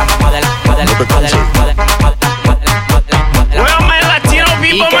 Well, my Latino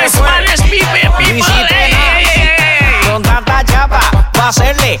people, my Spanish people. Con tanta chapa pa'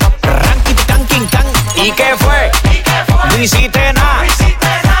 hacerle ranking can king can. ¿Y qué fue? No hiciste nada.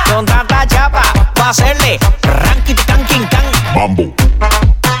 Con tanta chapa pa' hacerle ranking can king can. Mambo.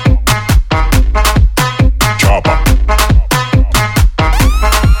 Chapa.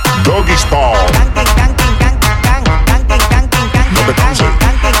 Doggy style. No te canses.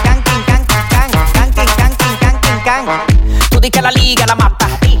 Tú di que la liga la mata.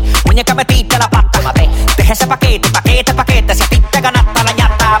 Muñeca metiste la pata. Deja ese paquete. Si a ti te ganaste la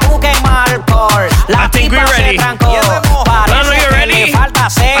ñata. Busquen mal por la tipa se trancó. Parece que le falta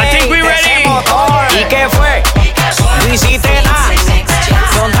aceite. I think we ready. ¿Y qué fue? No hiciste nada.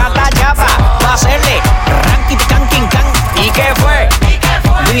 Con tanta chapa pa' hacerle ranking can king can. ¿Y qué fue?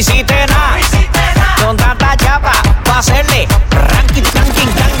 No hiciste nada. Con tanta chapa pa' hacerle ranking can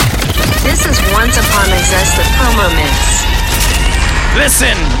king can. This is Once Upon a Zess, the promo mix.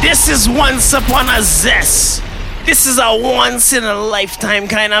 Listen, this is Once Upon a Zess. This is a once in a lifetime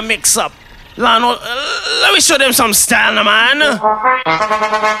kind of mix up. Lano, let me show them some style, man. Are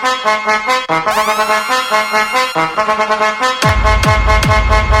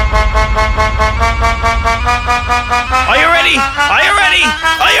you ready? Are you ready?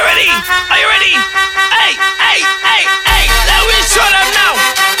 Are you ready? Are you ready? Hey, hey, hey, hey, let me show them now.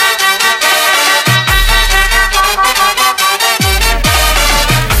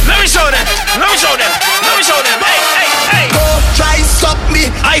 Let me show them. Let me show them. Let me show them. Hey, hey, hey. Go try stop me.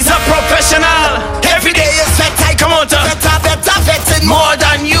 I's a professional. Every day is sweat I Come on, better, vetting more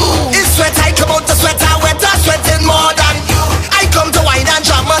than you. It's sweat I come out to sweater, wetter, sweating more than you. I come to wine and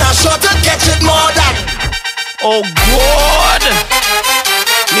jam and I sure to get it more than. Oh God!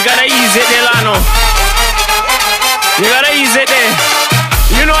 You gotta ease it there, Lano. You gotta ease it there.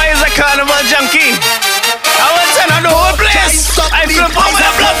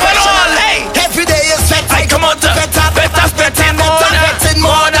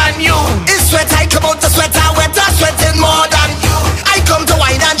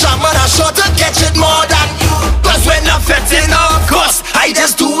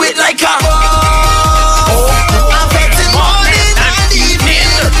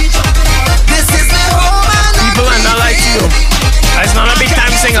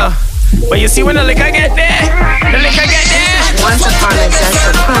 But you see when the liquor get there, the liquor get there. Once upon a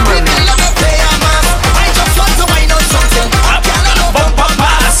Zess the promo mix. Bumper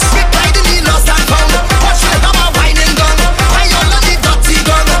pass.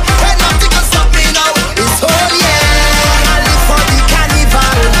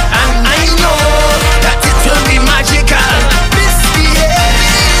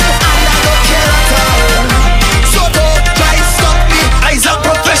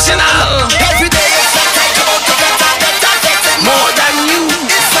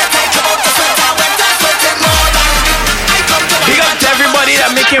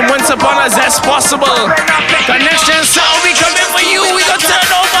 Once upon a Zess possible. The Nxtgen sound, we coming for you. We gonna turn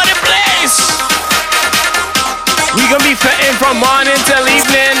over the place. We gonna be fitting from morning till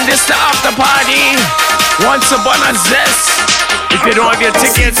evening. This the after party. Once upon a Zess. If you don't have your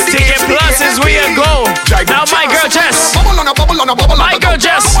tickets, Ticket Plus is where you go. Now my girl Jess. My girl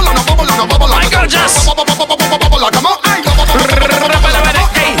Jess. My girl Jess.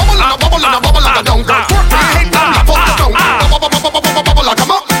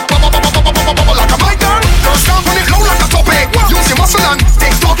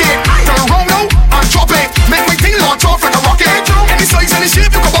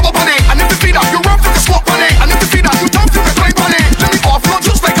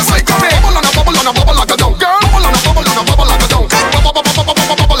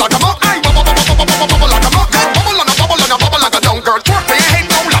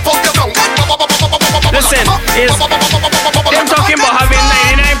 Them talking about having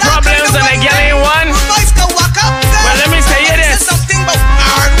 99 problems and a girl ain't one. Well, let me tell you this.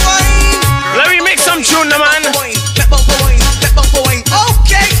 Let me make some tune, man.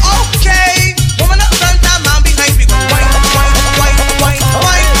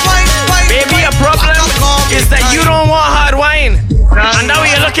 Baby, a problem is that you don't want hard wine. And now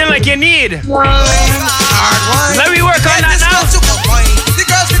you're looking like you need. Let me work on that now. The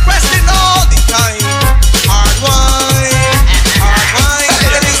girls requesting all the time.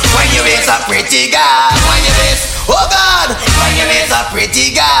 Pretty girl, when you miss, oh God, when you miss a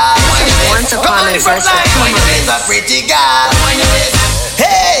pretty girl, when you miss, come on the front line, when you miss a pretty girl, when you miss,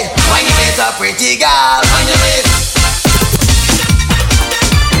 hey, when you miss a pretty girl, when you miss.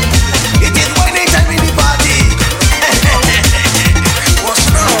 It is when they tell me the party.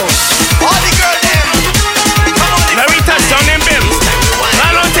 All the girls them, come on. Let me touch down them bims.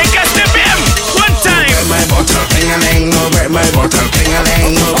 I don't take us to bim. One time. My bottle, ping-a-ling, oh, break my bottle,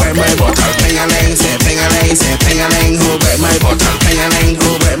 ping-a-ling, oh, break my bottle. Ping-a-ling, say ping-a-ling, say ping-a-ling. Who break my bottle? Ping-a-ling,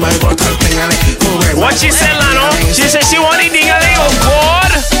 who break my bottle? Ping-a-ling, who break my bottle? What she said, Lano? She said she wanted ding-a-ling, oh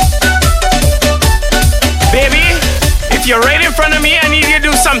God. Baby, if you're right in front of me, I need you to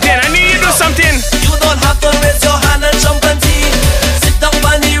do something. I need you to do something. You don't have to raise your hand and jump and tea. Sit down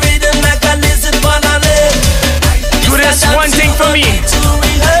on the rhythm like a lizard on a leg. Do this one thing for me.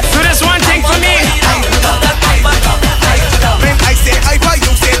 Do this one thing for me. When I say hyper,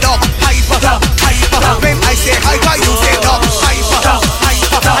 you say dog. Hyper. When I say hyper, you say dog.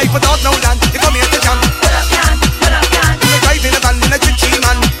 Hyper dog, no land. You come here to jam. You're driving a van in a chichi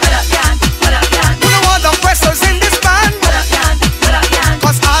man. You know what the pressers in this band?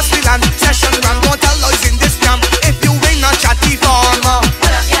 Cause as we land, session run, don't tell lies in this jam. If you ain't a chatty farmer,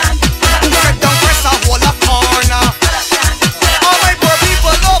 who said don't press a whole a corner. All my poor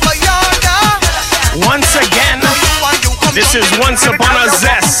people over yonder. Once again, this is Once Upon a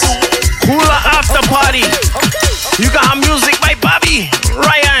Zess Hula After Party. You got our music by Bobby,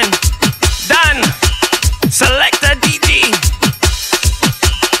 Ryan, Dan, Selector DD,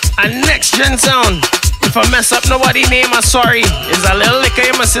 and Nxtgen sound. If I mess up nobody name, I'm sorry. It's a little liquor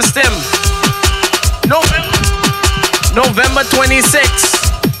in my system. November 26th,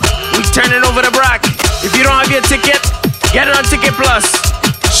 we turning over the brack. If you don't have your ticket, get it on Ticket Plus.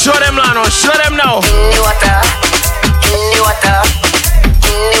 Show them, Lano, show them now. In the water, in the water,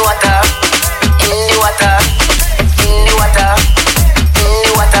 in the water, in the water, in the water, in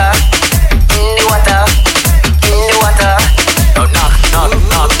the water, in the water, in the water. No knock, knock,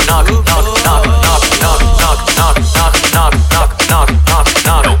 knock, knock, knock, knock, knock, knock, knock, knock, knock, knock, knock, knock,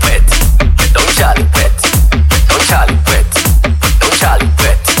 knock. Don't wet, don't Charlie wet, don't Charlie wet, don't Charlie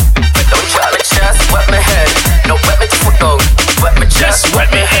wet, don't Charlie just wet my head, no wet me to foot down, wet me just wet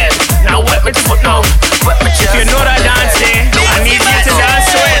my head, now wet me to foot now. Wet me if you know that dance, I need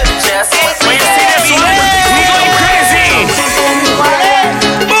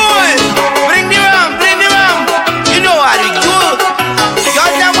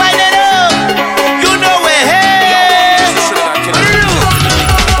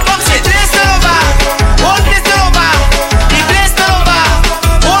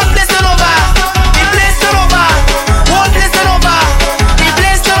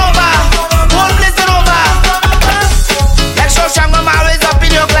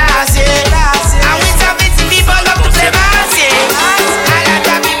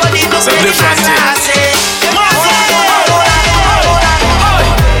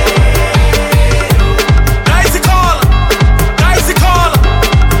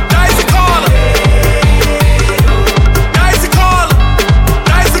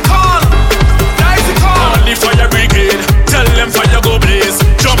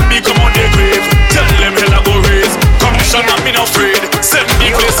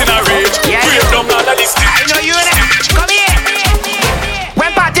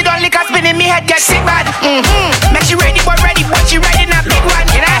spinning, me head get sick bad. Make she ready, but she ready in a big one.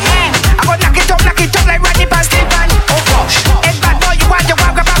 You know? I go knock it up like Rodney Paston. Oh gosh, it's bad boy, you want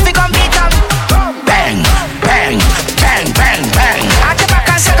grab a big gun beat up. Bang, bang, bang, bang, bang. I come back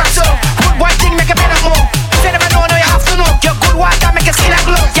and set up so. Good boy thing make a better move. If you never know, you have to know. Your good water make a skin a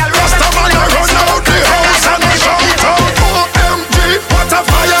glow. Your rust of money run out the house and the shout out. OMG, what a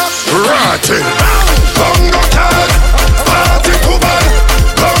fire! Rotting. Congo cat, party too bad.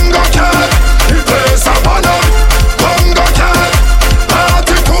 Congo cat, the place a banner. Congo cat,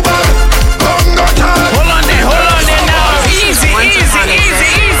 party too bad. Congo cat. Hold on there now. Easy.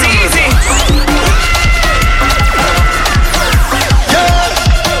 Yeah,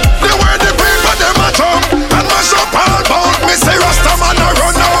 the way the people them a jump and mash up all bout. Me say Rastaman a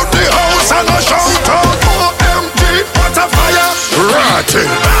run out the house and a shout out. OMG, what a fire!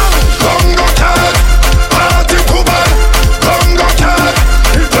 Rotting. Congo cat, party too bad. Congo cat,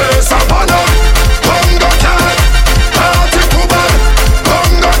 the place a banner. Congo cat, party too bad.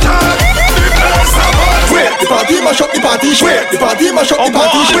 Congo cat, the place a banner. Swear, the party mash up the party. Swear, the party mash up the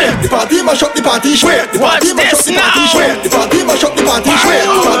party. Swear, the party mash up the party. Swear, the party mash up the party. Swear, the party mash up the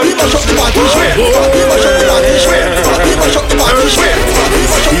party. Swear, the party mash up the party. Swear, the party mash up the party. Swear, the party mash up the party. Swear, the party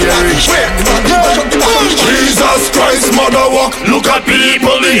mash up the party. Swear, the party mash up the party. Jesus Christ, mother walk, look at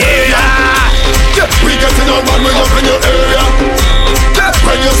people in here. Yeah, we getting on man, we up in your area. Yeah,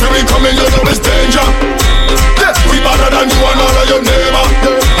 when you see we coming, you know it's danger. Yeah, we better than you and all of your neighbor.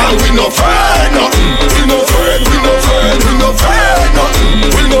 Yeah, and we no afraid nothing. We no afraid, we no afraid, we no afraid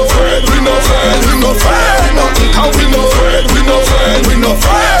nothing. We no afraid, we no afraid, we no afraid nothing. Cause we no afraid, we no afraid, we no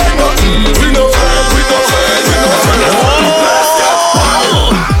afraid nothing. We no afraid, we no afraid, we no afraid.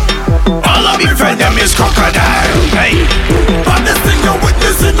 All of your friend them is crocodile. Hey, but this thing you're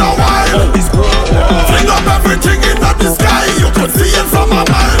witnessing a while. Fling up everything in the sky. You could see it from a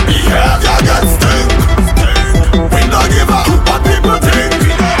mile. Behavior gets stink. We don't give up what people think.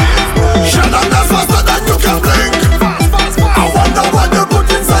 Shut up, that's faster than you can blink. I wonder what you put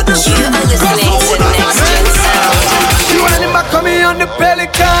inside the shit. You are listening to Nxtgen Sound. You want him back coming on the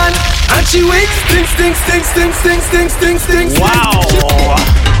Pelican, and she wakes, stinks. wow.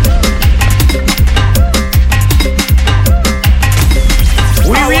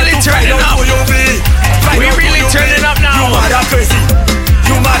 We really turning up. We really turning up now. You mad crazy.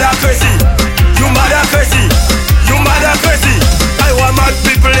 You mad crazy. You mad crazy. You mad crazy. I want mad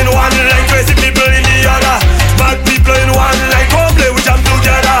people in one line, crazy people in the other. Mad people in one line, come play with them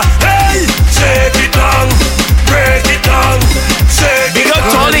together. Hey, shake it down, break it down, shake Big it up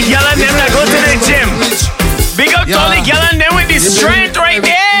to all the gyal and them that go to the gym. Big up to all the gyal and them with the strength right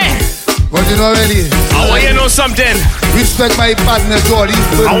there. But you know already. I want you to know something. Respect my partner Jordy.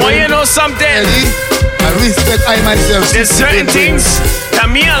 I want you to know something. And respect I myself. There's certain things that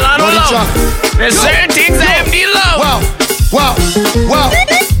me and Lano love. There's certain things that MD love. Wow.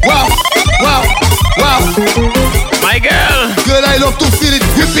 My girl. Girl, I love to feel it.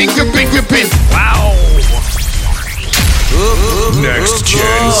 Gripping. Wow.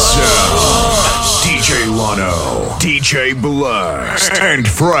 Nxtgen Sound. DJ Lano, DJ Blast, and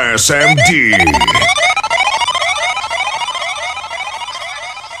Fresh MD.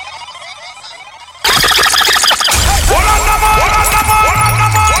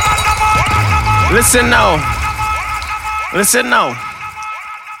 Listen now.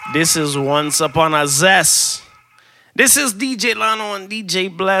 This is Once Upon a Zess. This is DJ Lano and DJ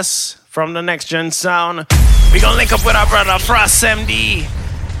Bless from the Nxtgen Sound. We gonna link up with our brother Frost MD.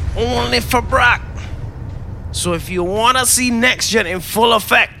 Only for Brock. So if you wanna see Nxtgen in full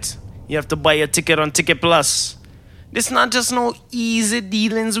effect, you have to buy a ticket on Ticket Plus. This not just no easy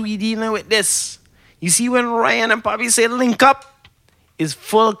dealings we dealing with this. You see when Ryan and Poppy say link up, it's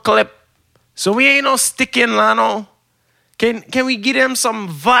full clip. So we ain't no sticking, Lano. Can we give them some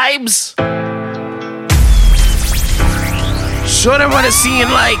vibes? Show them what it's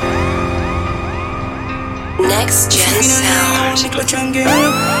seeing like. Nxtgen Sound.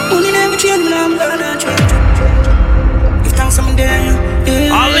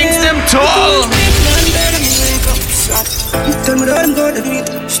 All links them tall. Tell me that I'm gonna do it.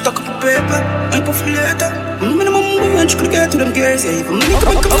 Stuck up a paper, I'm puff later. Minimum wage could get to them girls, yeah.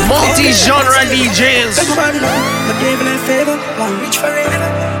 Multi-genre DJs. Everybody know, but they will in favor. One rich forever.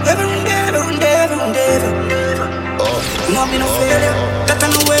 Ever and ever. No me no failure, that I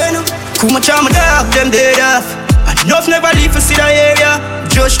know where no. Kuma charm a dog, them dead off. Enough never leave for see the area.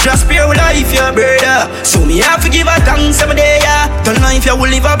 Just spare life, your brother. So me have to give a thanks every day, yeah. Don't know if you will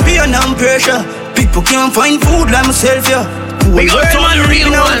live up here, no pressure. People can't find food like myself, yeah. We got all the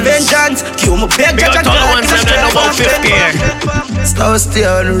real ones. Vengeance. Kill my bed, we got all the ones that know about 50 year. Slow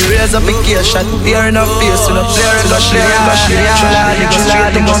still, raise up a gear shot. Beer in the face, in the player in the shit. Trillani go straight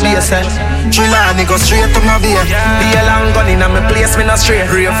to my base. Trillani go straight to my base. Be a long gun in my place, me not straight.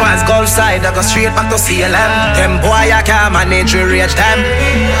 Real fast Gulf side, I go straight back to CLM. Them boy I can't manage, we reach them.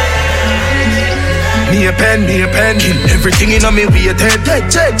 Me a pen, kill everything in a me waited.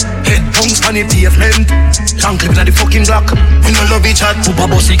 Head bounce on the pavement. Long clip in the fucking Glock. We no love each other.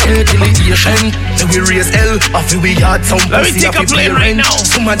 Poopa bossy can't till it patient. Then we raise hell after we had some pussy. Let me take a plane right now.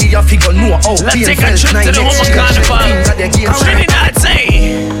 Somebody a figure know how. Let's take a trip to the Homo Carnival. Trinidad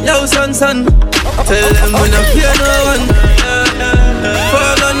say. Yo son, tell them we not fear no one.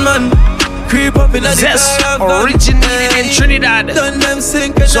 Fallen man. Creep up in the Zess originated in Trinidad.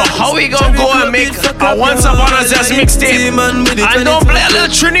 So how we gonna go and make a Once Upon a Zess mixtape and don't play a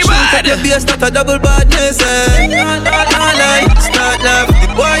little Trinidad? Start a double badness. Start laugh. The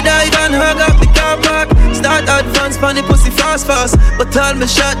boy died and hung up the car park. Start advance pan the pussy fast. But all my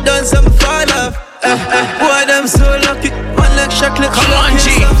shot done some fall off. Boy them so lucky. One leg shot clip. Come on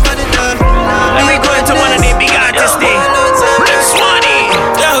G. Let me go into one of the big artists day. Prince Swanee.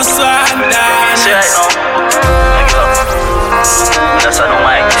 Yo son.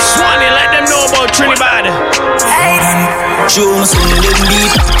 Swanee, let them know about Trinidad. Show me some them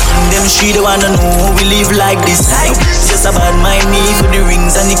deep. Them street they wanna know we live like this. Just about my knee for the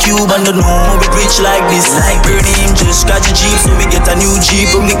rings and the cube and don't know we rich like this. Burn him just scratch a Jeep, so we get a new Jeep.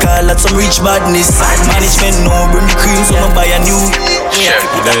 But we call that some rich badness. Management no burn the cream, so I buy a new.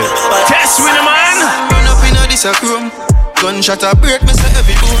 Test with a man. Run up in a this a chrome. Gunshot a break, me say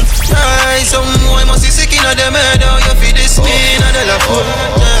every bone. Yeah, some boy must be sick in a them head. How you feel this me in a dollar phone?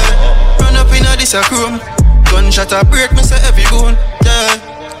 Yeah, run up in a this a chrome. Gunshot a break, me say every bone. Yeah,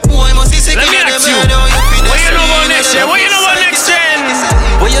 boy must be sick in a them head. How you feel this me in a dollar phone? What you know about Nxtgen? What you know about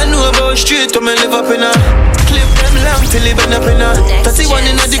Nxtgen? What you know about street? Come and live up in a clip them long till he bend up in a 31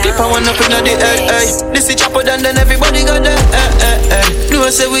 in a the clip and one up in a the head. This is chopper then everybody got that. No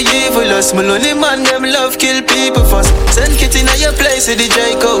say we evil us, my lonely man them love kill people first. Send kit in a your place with the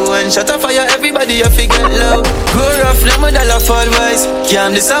Draco and shut a fire everybody you forget low. Go rough, them a dollar fall wise.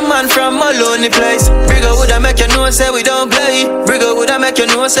 Can't this a man from a lonely place. Brigger woulda make you know say we don't play. Brigger woulda make you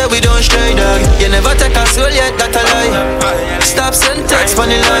know say we don't stray dog. You never take a soul yet, that a lie. Stop send text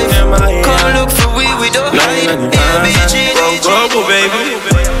funny life. Come look for we don't hide. Go, baby.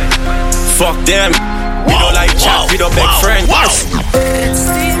 Fuck them. We don't like chat, we don't beg friends.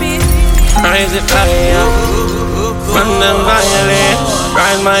 Rise it higher. Run them violent.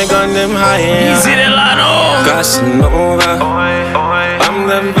 Ride my gun them higher. Easy the Lano. Casanova. I'm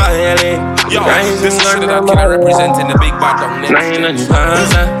them violent. This is shit that I can't represent in the big bad down there.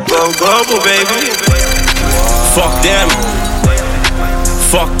 Go, baby. Fuck them.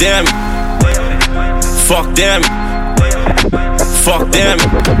 Fuck them. Fuck them. Fuck them.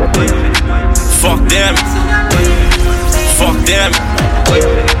 Fuck them. Fuck them.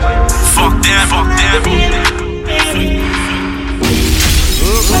 Fuck them. Fuck them.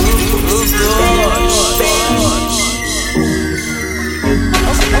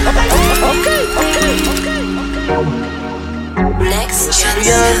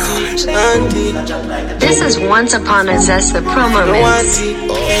 This is Once Upon a Zess, the promo mix.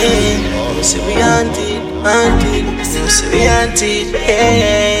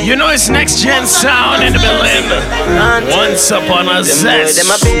 You know it's Nxtgen sound in the building. Once Upon a Zess.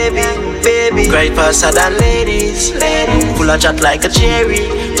 Them a baby, great faster than ladies. Full of chat like a cherry.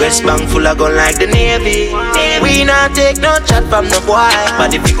 West bank full of gun like the Navy. We not take no chat from no boy,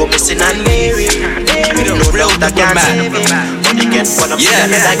 but if you go missing and Mary, we don't know love that can't save it. But they get one up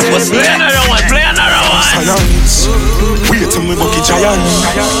like play another one, play another one. Science, wait till me bucky giant.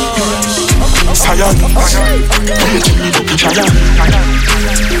 Science, wait till me bucky giant.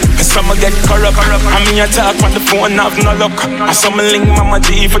 Some get corrupt, I mean I talk on the phone, have no luck. I some link Mama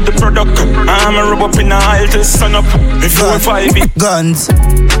G for the product. I'm a rub up in the aisle till sun up. Before 5 big guns.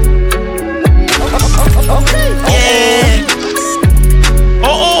 Yeah.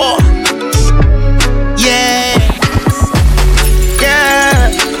 Oh. Yeah.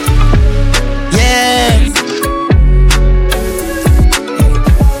 Yeah. Yeah.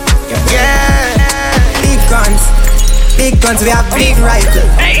 Yeah. Big guns, we have big rifles.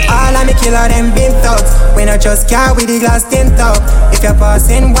 All of me killer them big thugs. We not just car with the glass tint up. If you're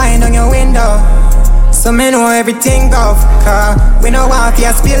passing wine on your window, so me know everything go. Car we no want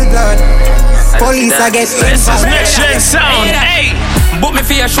to spill blood. Police I get This is Nxtgen sound. Hey, book me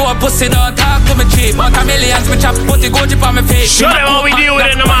for a show pussy, don't talk to me cheap. But a millions me chop, put the Gucci on me face. Show them how we deal with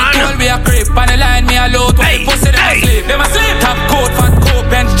it, no man. Call me a creep, on the line me a load. When the pussy them asleep, them asleep. Top coat, fat coat,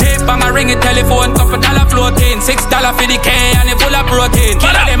 bench cheap. Bang a ring it, telephone, couple dollar floating. $6 for the K and it full of protein. Kill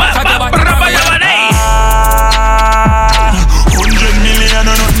them a shot about the family. 100 million and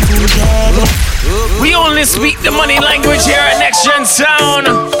nothing to job. We only speak the money language here at Nxtgen Sound.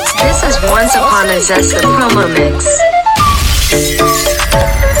 This is Once Upon a Zess, the promo mix.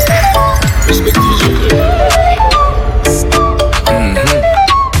 Respect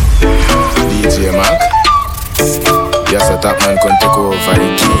DJ Mark. Yes, a top man can take over the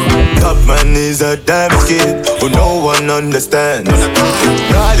key. Top man is a damn kid who no one understands.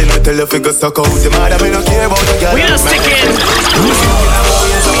 Darling, I tell you figure suck out the mother, me no care about the girl. We not sticking.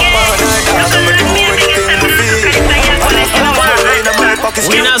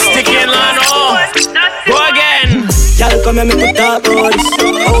 We not sticking, Lano. Go again. Y'all come here, me put talk about this.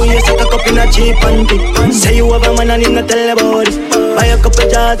 Oh, you set a cup in a cheap panty. Say you have a man and him not tell about this. Buy a couple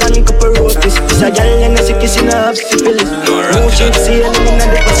jars and a couple roasties. This a girl and a sick kissing a half syphilis. No shit sailing in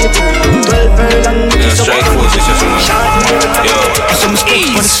the Pacific. 12 furlong, it's a some skate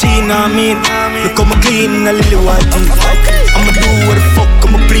for the scene, I mean. Look how me clean a little white thing. I'ma do what the fuck,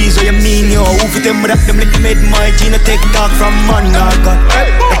 I'ma please what you mean, yo. Who for them rap them like they made my Gina take talk from man, I got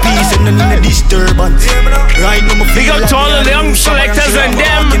the peace and none in the disturbance. Right now, big up to all of the young selectors and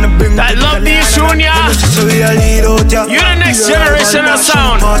them that love these tune, yeah. You're the next generation of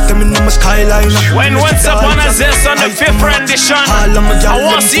sound. When Once Upon a Zess on the 5th rendition, I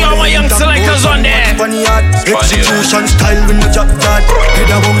want to see all my young selectors on there. Execution style when the job done. Head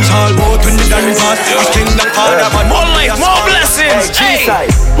a bones all boat when the dance hot. More life, more blessings. Hey.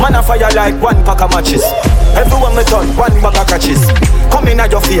 Man a fire like one pack of matches. Everyone me done, one bag of catches. Come in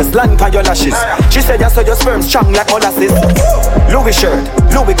at your face, land on your lashes. She said, yes, so your sperm strong like molasses. Louis shirt,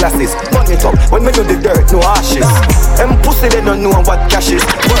 Louis glasses. Turn it up, when we do the dirt, no ashes. Them pussy, they don't know what cash is.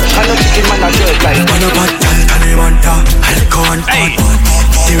 Work, I know chicken man a dirt like. Man a bad gal, can you want that? I'll go on that.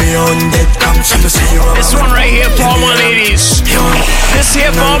 This one right here for all my ladies. This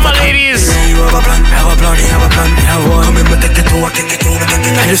here for all my ladies. If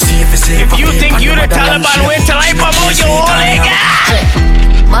you think you the Taliban, wait till I promote you, holy God.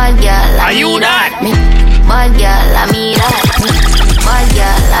 Bad girl, are you that? Bad girl, I mean that. Bad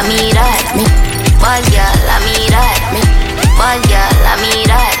girl, I mean that. Bad girl, I mean that. Bad girl, I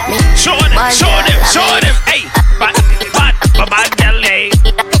mean that. Show them, show them, show them. Hey, bad girl, hey.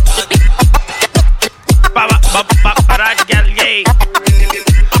 Bad girl, hey.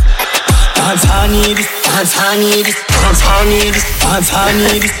 Dance honey, dance honey, dance honey, dance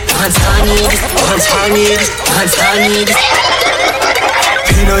honey, dance honey, dance honey, dance honey.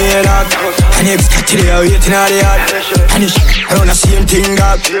 You know you're not, and it's got to the out, you're not the yard. And it's around the same thing,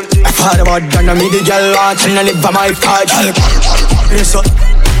 God. I thought about that, I made the girl watch, and I live by my part. Yes, sir.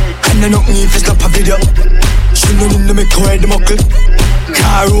 And I don't need to stop a video. She don't need to make her head muckle.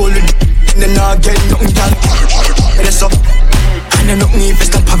 Car rolling, and then I get nothing done. Yes, sir. And I don't need to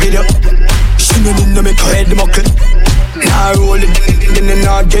stop a video. She don't need to make her head muckle. Car rolling, and then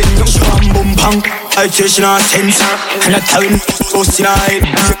I get nothing done. Boom, bang. I chase in our sense, and I tell him, so see I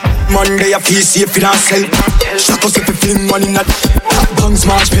Monday I feel safe in ourself. Shock us if you fling money in that. Bang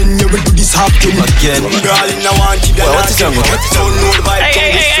smash pen, you will do this half thing again. Girl in the one, keep your dance. Hey,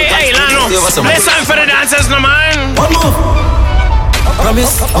 Lano, play something for the dancers, no man. One move.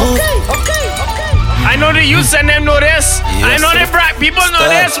 Promise. Okay. I know the youths and them know this. Yes, I know the black people know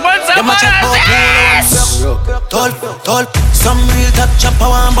this. What's up, this? Tall. Some real top chopper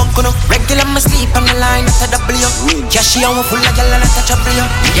one buckle up. Regular me sleep on the line at a W. Cashy on full of gyal and a touch up you.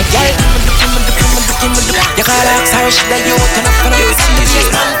 Yeah, gyal, you call her sorry, she that you turn up for the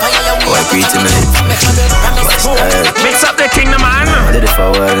mix up the king, the man. I did it for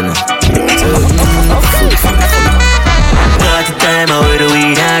a while, Party time, I wear the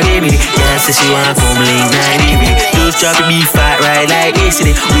weed, I give me. Yeah, says she want come link, night evening. Those drop the beef fat right like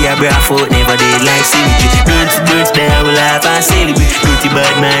yesterday. We are barefoot, never did like symmetry. Don't there, we laugh and celebrate. Dirty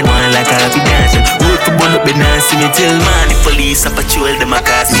bad man, one like a happy dancer. Work for one up and dance me till man. The police are patrol, them a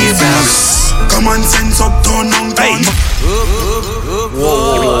cause me a problem. Common sense up, down, down.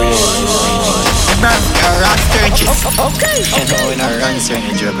 Okay. You know, in a run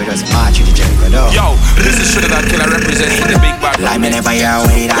certain job, but just march with the Jericho, though. Yo, this is Sugar that killer representing the big bad. Like me never hear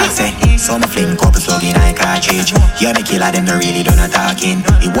what it all say. So me fling couple plug in a cartridge. You're the killer, them don't really do not talking.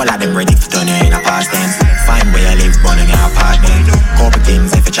 The wall of them ready for turn you in a past tense. Find where you live, burn in your apartment. Couple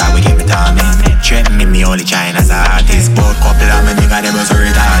things if you try, we give me torment. Threaten me only trying as an artist. Both couple of me nigga, them was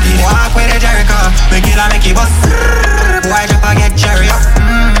retarded. Walk with the Jericho, me killer make it bust. Boy, drop a get cherry up.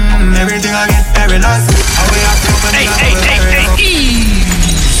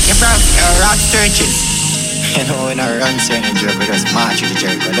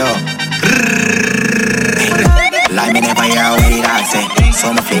 Yo. Like me never hear what it all say.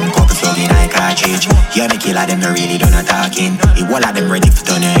 So my fling couple slug in a cartridge. Yeah, me kill them, they really done a talking. The whole of them ready for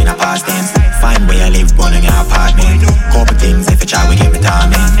turn you in a past tense. Find where you live, run in your apartment. Couple things if you try, we get me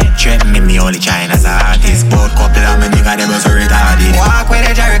torment. Treat me only China's a artist. Both couple of me nigga, them was retarded. Walk with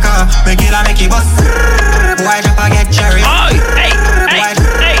a Jericho, me kill and make it bust. Boy, drop and get cherry. Oh, hey,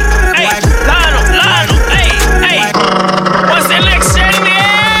 Lano, hey. What's the next gen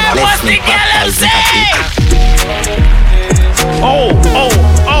name? What's the girl say? Oh.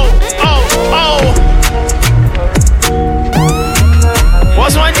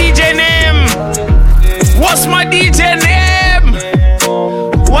 What's my DJ name? What's my DJ name?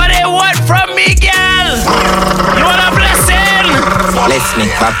 What they want from me, girl? You want a blessing? Bless me,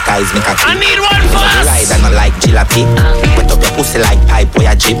 baptize me, cocky. I need one first. Ride and not like jalopy. Wet up your pussy like pipe or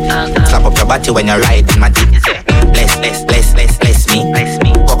your jeep. Slap up your body when you ride in my deep. Bless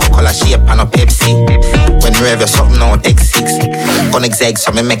me. Coca-Cola shape and a Pepsi. When you have your something now, take 6. Gonna Nxtgen,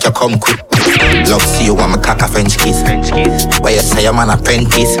 so me make you come quick. Love see you want me cock a French kiss. Where you say I'm an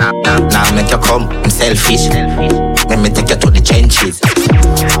apprentice. Now make you come, I'm selfish. Let me take you to the trenches.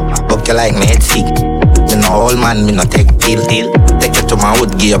 Book you like me head sick. Me no old man, me no take pill. Take you to my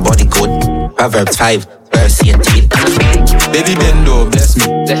hood, give your body good. Proverbs 5, verse 18. Baby bendo, bless me.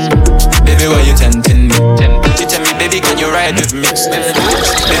 Baby, why you tempting me? She tell me, baby, can you ride with me?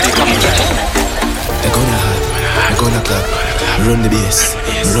 Baby, come ride. I gonna hard, I gonna clap. Me run the bass,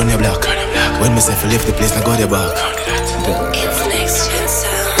 me run your block. When me say for lift the place, I go the back.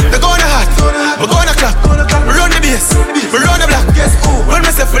 They gonna hard, we gonna clap. Me run the bass, me run the block. When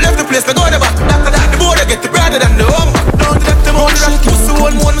me say for left the place, I go the back. The border get the brighter than the home. Don't let them on the rock. Pussy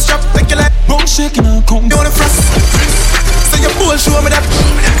one strap, take your life. Bone shaking and come. You wanna frost? So your bull show me that.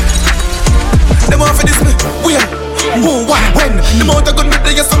 Them want for this me, where, who, why, when. The amount of good me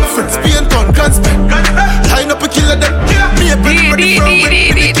they get some friends. Being done, guns spent. Line up a killer them. Me a bring ready from with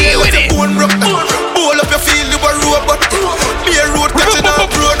it. Bone rock. Ball up your field, you a robot. Be a road catching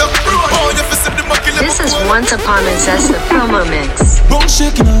up, road up. Oh, you fist the mucky. This is Once Upon a Zess, the promo mix. Bone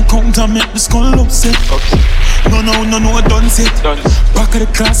shaking and come to make the skull upset. No, I done set. Back of the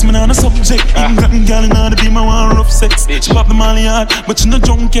class, man, on a subject. England girl in order to be my one rough sex. She pop the molly hard, but she no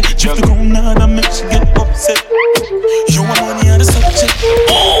junkie. Drift the ground hard and make she get upset. You want money on the subject.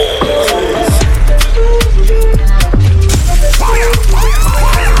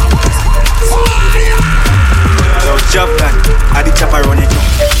 Yo, job done. I did chop around it.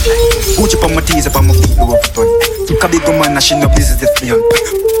 Gucci up on my tees, up on my feet, go up done. Took a big woman, and she no business if me on.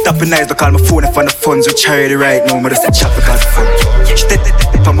 Tapping eyes, they call my phone if I the funds. We charity right now, but I said chop because of fun. She did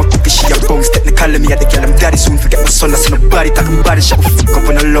on my cookie, she a bounce. Technically, me at the girl, I'm daddy soon. Forget my son, I see nobody talking body shot. Fuck up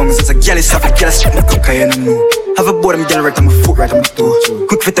on the lungs, it's a girl, it's up, a girl, straight my cook, I don't know. Have a board, I'm girl right on my foot, right on my toe.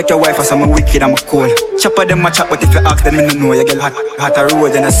 Quick fit, take your wife, as I'm a wicked, I'm a cool. Chopper them, I chop, but if you ask them, I don't know. You get hotter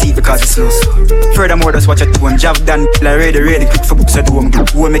road than I see because it's slow. Furthermore, that's what I do. I'm job done, like ready, quick for books I do.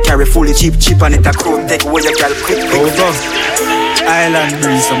 Who me carry fully cheap, and it a chrome. Take away your girl, quick. Island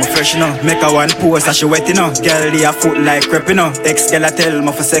breeze, so I'm fresh, you know. Make a one pose, and she wet, you know. Girl, they a foot like crepe, you know. Ex-girl, I tell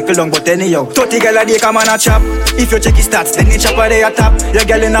me for circle long, but anyhow. 30 girl a day, come on a chop. If you check his stats, then you chop a day a top. Your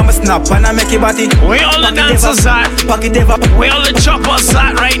girl in a my snap, and I make it body. Where all the dancers at? Pocket ever. Where all the choppers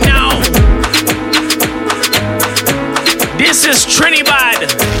at right now? This is Trinidad.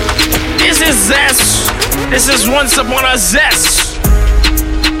 This is Zess. This is Once Upon a Zess.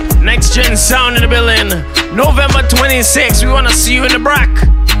 Nxtgen sound in the building. November 26th, we wanna see you in the Brack.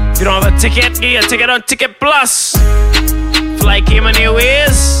 If you don't have a ticket, get your ticket on Ticket Plus. Fly Cayman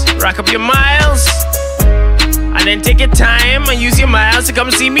Airways, rack up your miles, and then take your time and use your miles to come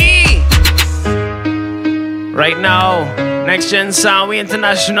see me. Right now, Nxtgen sound, we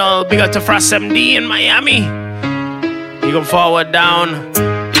international. Big up to Frost MD in Miami. You go forward down.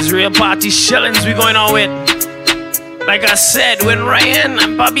 Israel party shillings we going on with. Like I said, when Ryan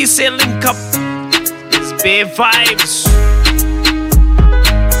and Bobby say link up, it's big vibes.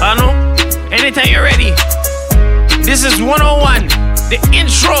 I know, anytime you're ready. This is 101, the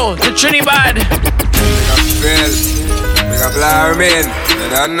intro to Trinidad. Big up Larmin, you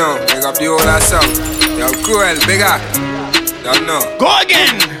don't know. Big up the whole of song. Yo, Cruel, big up. Don't know. Go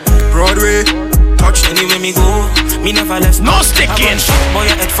again. Broadway. Touch anywhere me go, me never left. No sticking. Boy,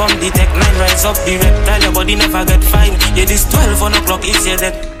 your head from the tech 9 rise up the reptile. Your body never get fine. Yeah, this 12 on o'clock is your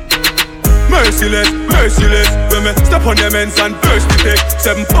death. Merciless. When me step on them ends and burst the pick.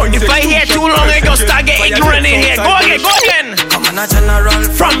 7 points. If I hear too long, I go start getting ignorant in here. Go again. Come on, a general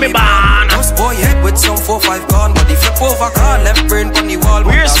from me barn. boy head with some 4-5 gun, but if you flip over car, left brain on the wall.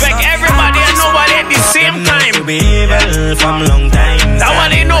 We respect everybody and nobody at the same time. From long time. That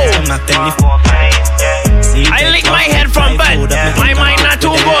one they know. I lick my head from bed. My mind not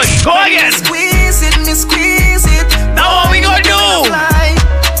too good. Go again. Squeeze it. Now what we gonna do?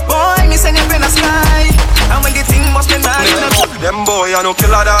 Boy, me send you in the sky. And when the thing must be mad. Them boy, I no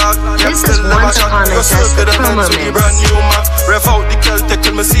killer dog. This is Once Upon a Zess, the promo mix. Rev out the Celtic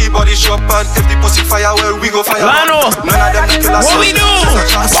till me see body shop. And if the pussy fire, well, we go fire. Lano, what we do?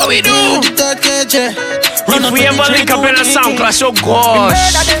 What we do? If we ever link up in a sound class, oh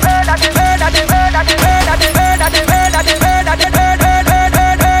gosh.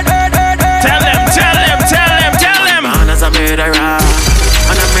 Tell them. Man as a murderer,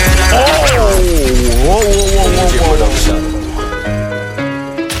 and a murderer.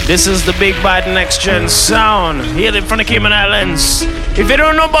 This is the big bad Nxtgen sound. Hailing from the Cayman Islands. If you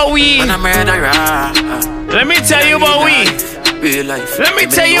don't know about we, And a murderer. let me tell you about we. Real life. Let me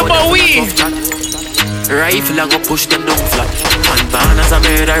tell you about we. Rifle I go push them down flat. Man born as a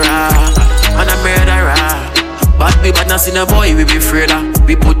murderer, and a murderer. But we bad not seen a boy, we be afraid of.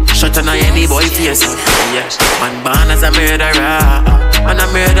 We put shot on any boy face. Yeah, man born as a murderer, and a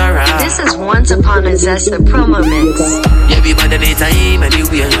murderer. This is Once Upon a Zess, the promo mix. Yeah, we bad anytime,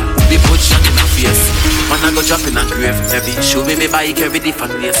 anywhere. We put shot in a face. Man I go drop in a grave, heavy. Show me bike every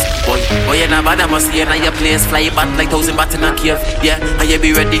different place. Boy, you not bad, I must see in your place. Fly back like 1,000 bat in a cave. Yeah, and you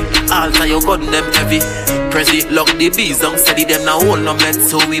be ready. Alter your gun, them heavy. Prezi lock the bees down, steady them now hold no med.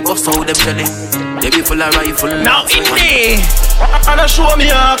 So we bust out them jelly. They be full of rifle. Now in there. And I show me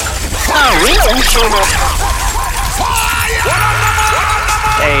up.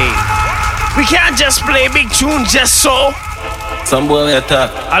 Hey, we can't just play big tune just so. Some boy we attack.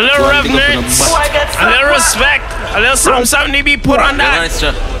 A little reverence, a little respect, a little something to be put on that.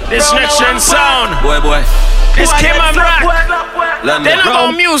 This Nxtgen sound. Boy. This came on back. Tell them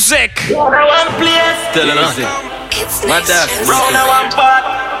about music. Tell them what that?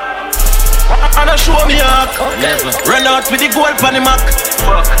 And I show me up. Run out with the gold pan the Mac.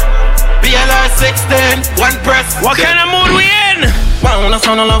 BLR 16, one press. What kind of mood we in? Wow, no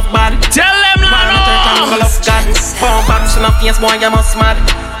sound of love bad. Tell them, Lano. Bomb box in a face, boy, you must mad.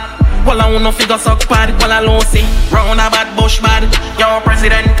 Well, I wanna figure suck bad. Well, I don't see. Round a bad bush bad. Young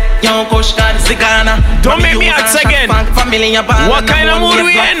president, young kush god, Zigana. Don't make me ask again. What kind of mood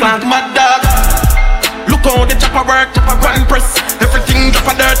we in? Mad dog. Look how the chopper work, grand press. Everything drop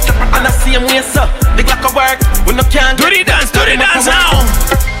a dirt, and I see him way, sir. Big like a work, we no can't do the dance now.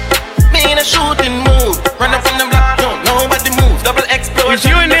 Me in a shooting mood, run up from the block, nobody move, double explosion. If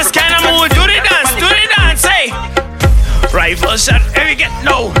you in this kind of mood, do the dance, hey. Rifle shot, let me get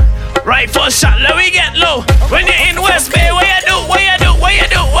low. Rifle shot, let me get low. When you're in West Bay, what you do?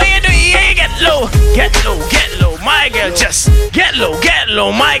 Yeah, you get low. My girl, just get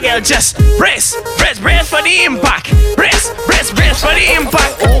low. My girl, just brace for the impact. Brace for the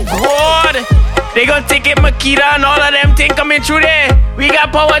impact. Oh God, they gonna take it, Makita and all of them things coming through there. We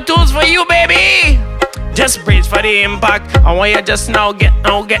got power tools for you, baby. Just brace for the impact. I want you just now get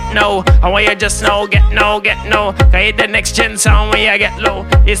no. I want you just now get no. Can hit the Nxtgen sound when you get low.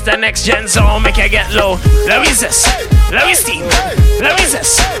 It's the Nxtgen sound make you get low. Let me zest, let me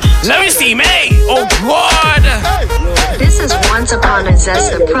steam, hey. Oh God. This is Once Upon a Zess,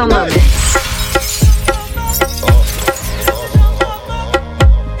 the promo mix.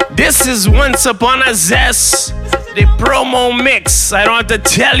 This is Once Upon a Zess, the promo mix. I don't have to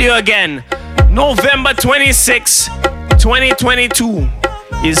tell you again. November 26, 2022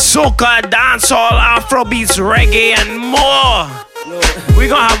 is soca, dancehall, afrobeats, reggae, and more. We're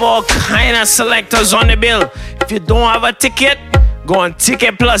gonna have all kind of selectors on the bill. If you don't have a ticket, go on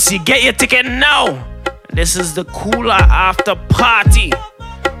Ticket Plus. You get your ticket now. This is the cooler after party.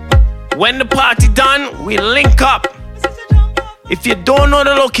 When the party done, we link up. If you don't know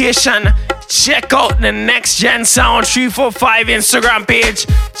the location, check out the Nxtgen Sound 345 Instagram page.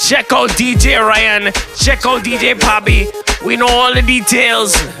 Check out DJ Ryan. Check out DJ Bobby. We know all the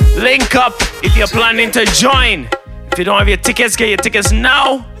details. Link up if you're planning to join. If you don't have your tickets, get your tickets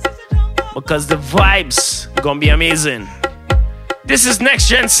now, because the vibes gonna be amazing. This is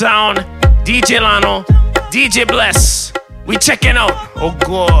Nxtgen Sound, DJ Lano, DJ Bless. We checking out. Oh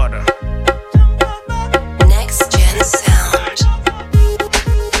God.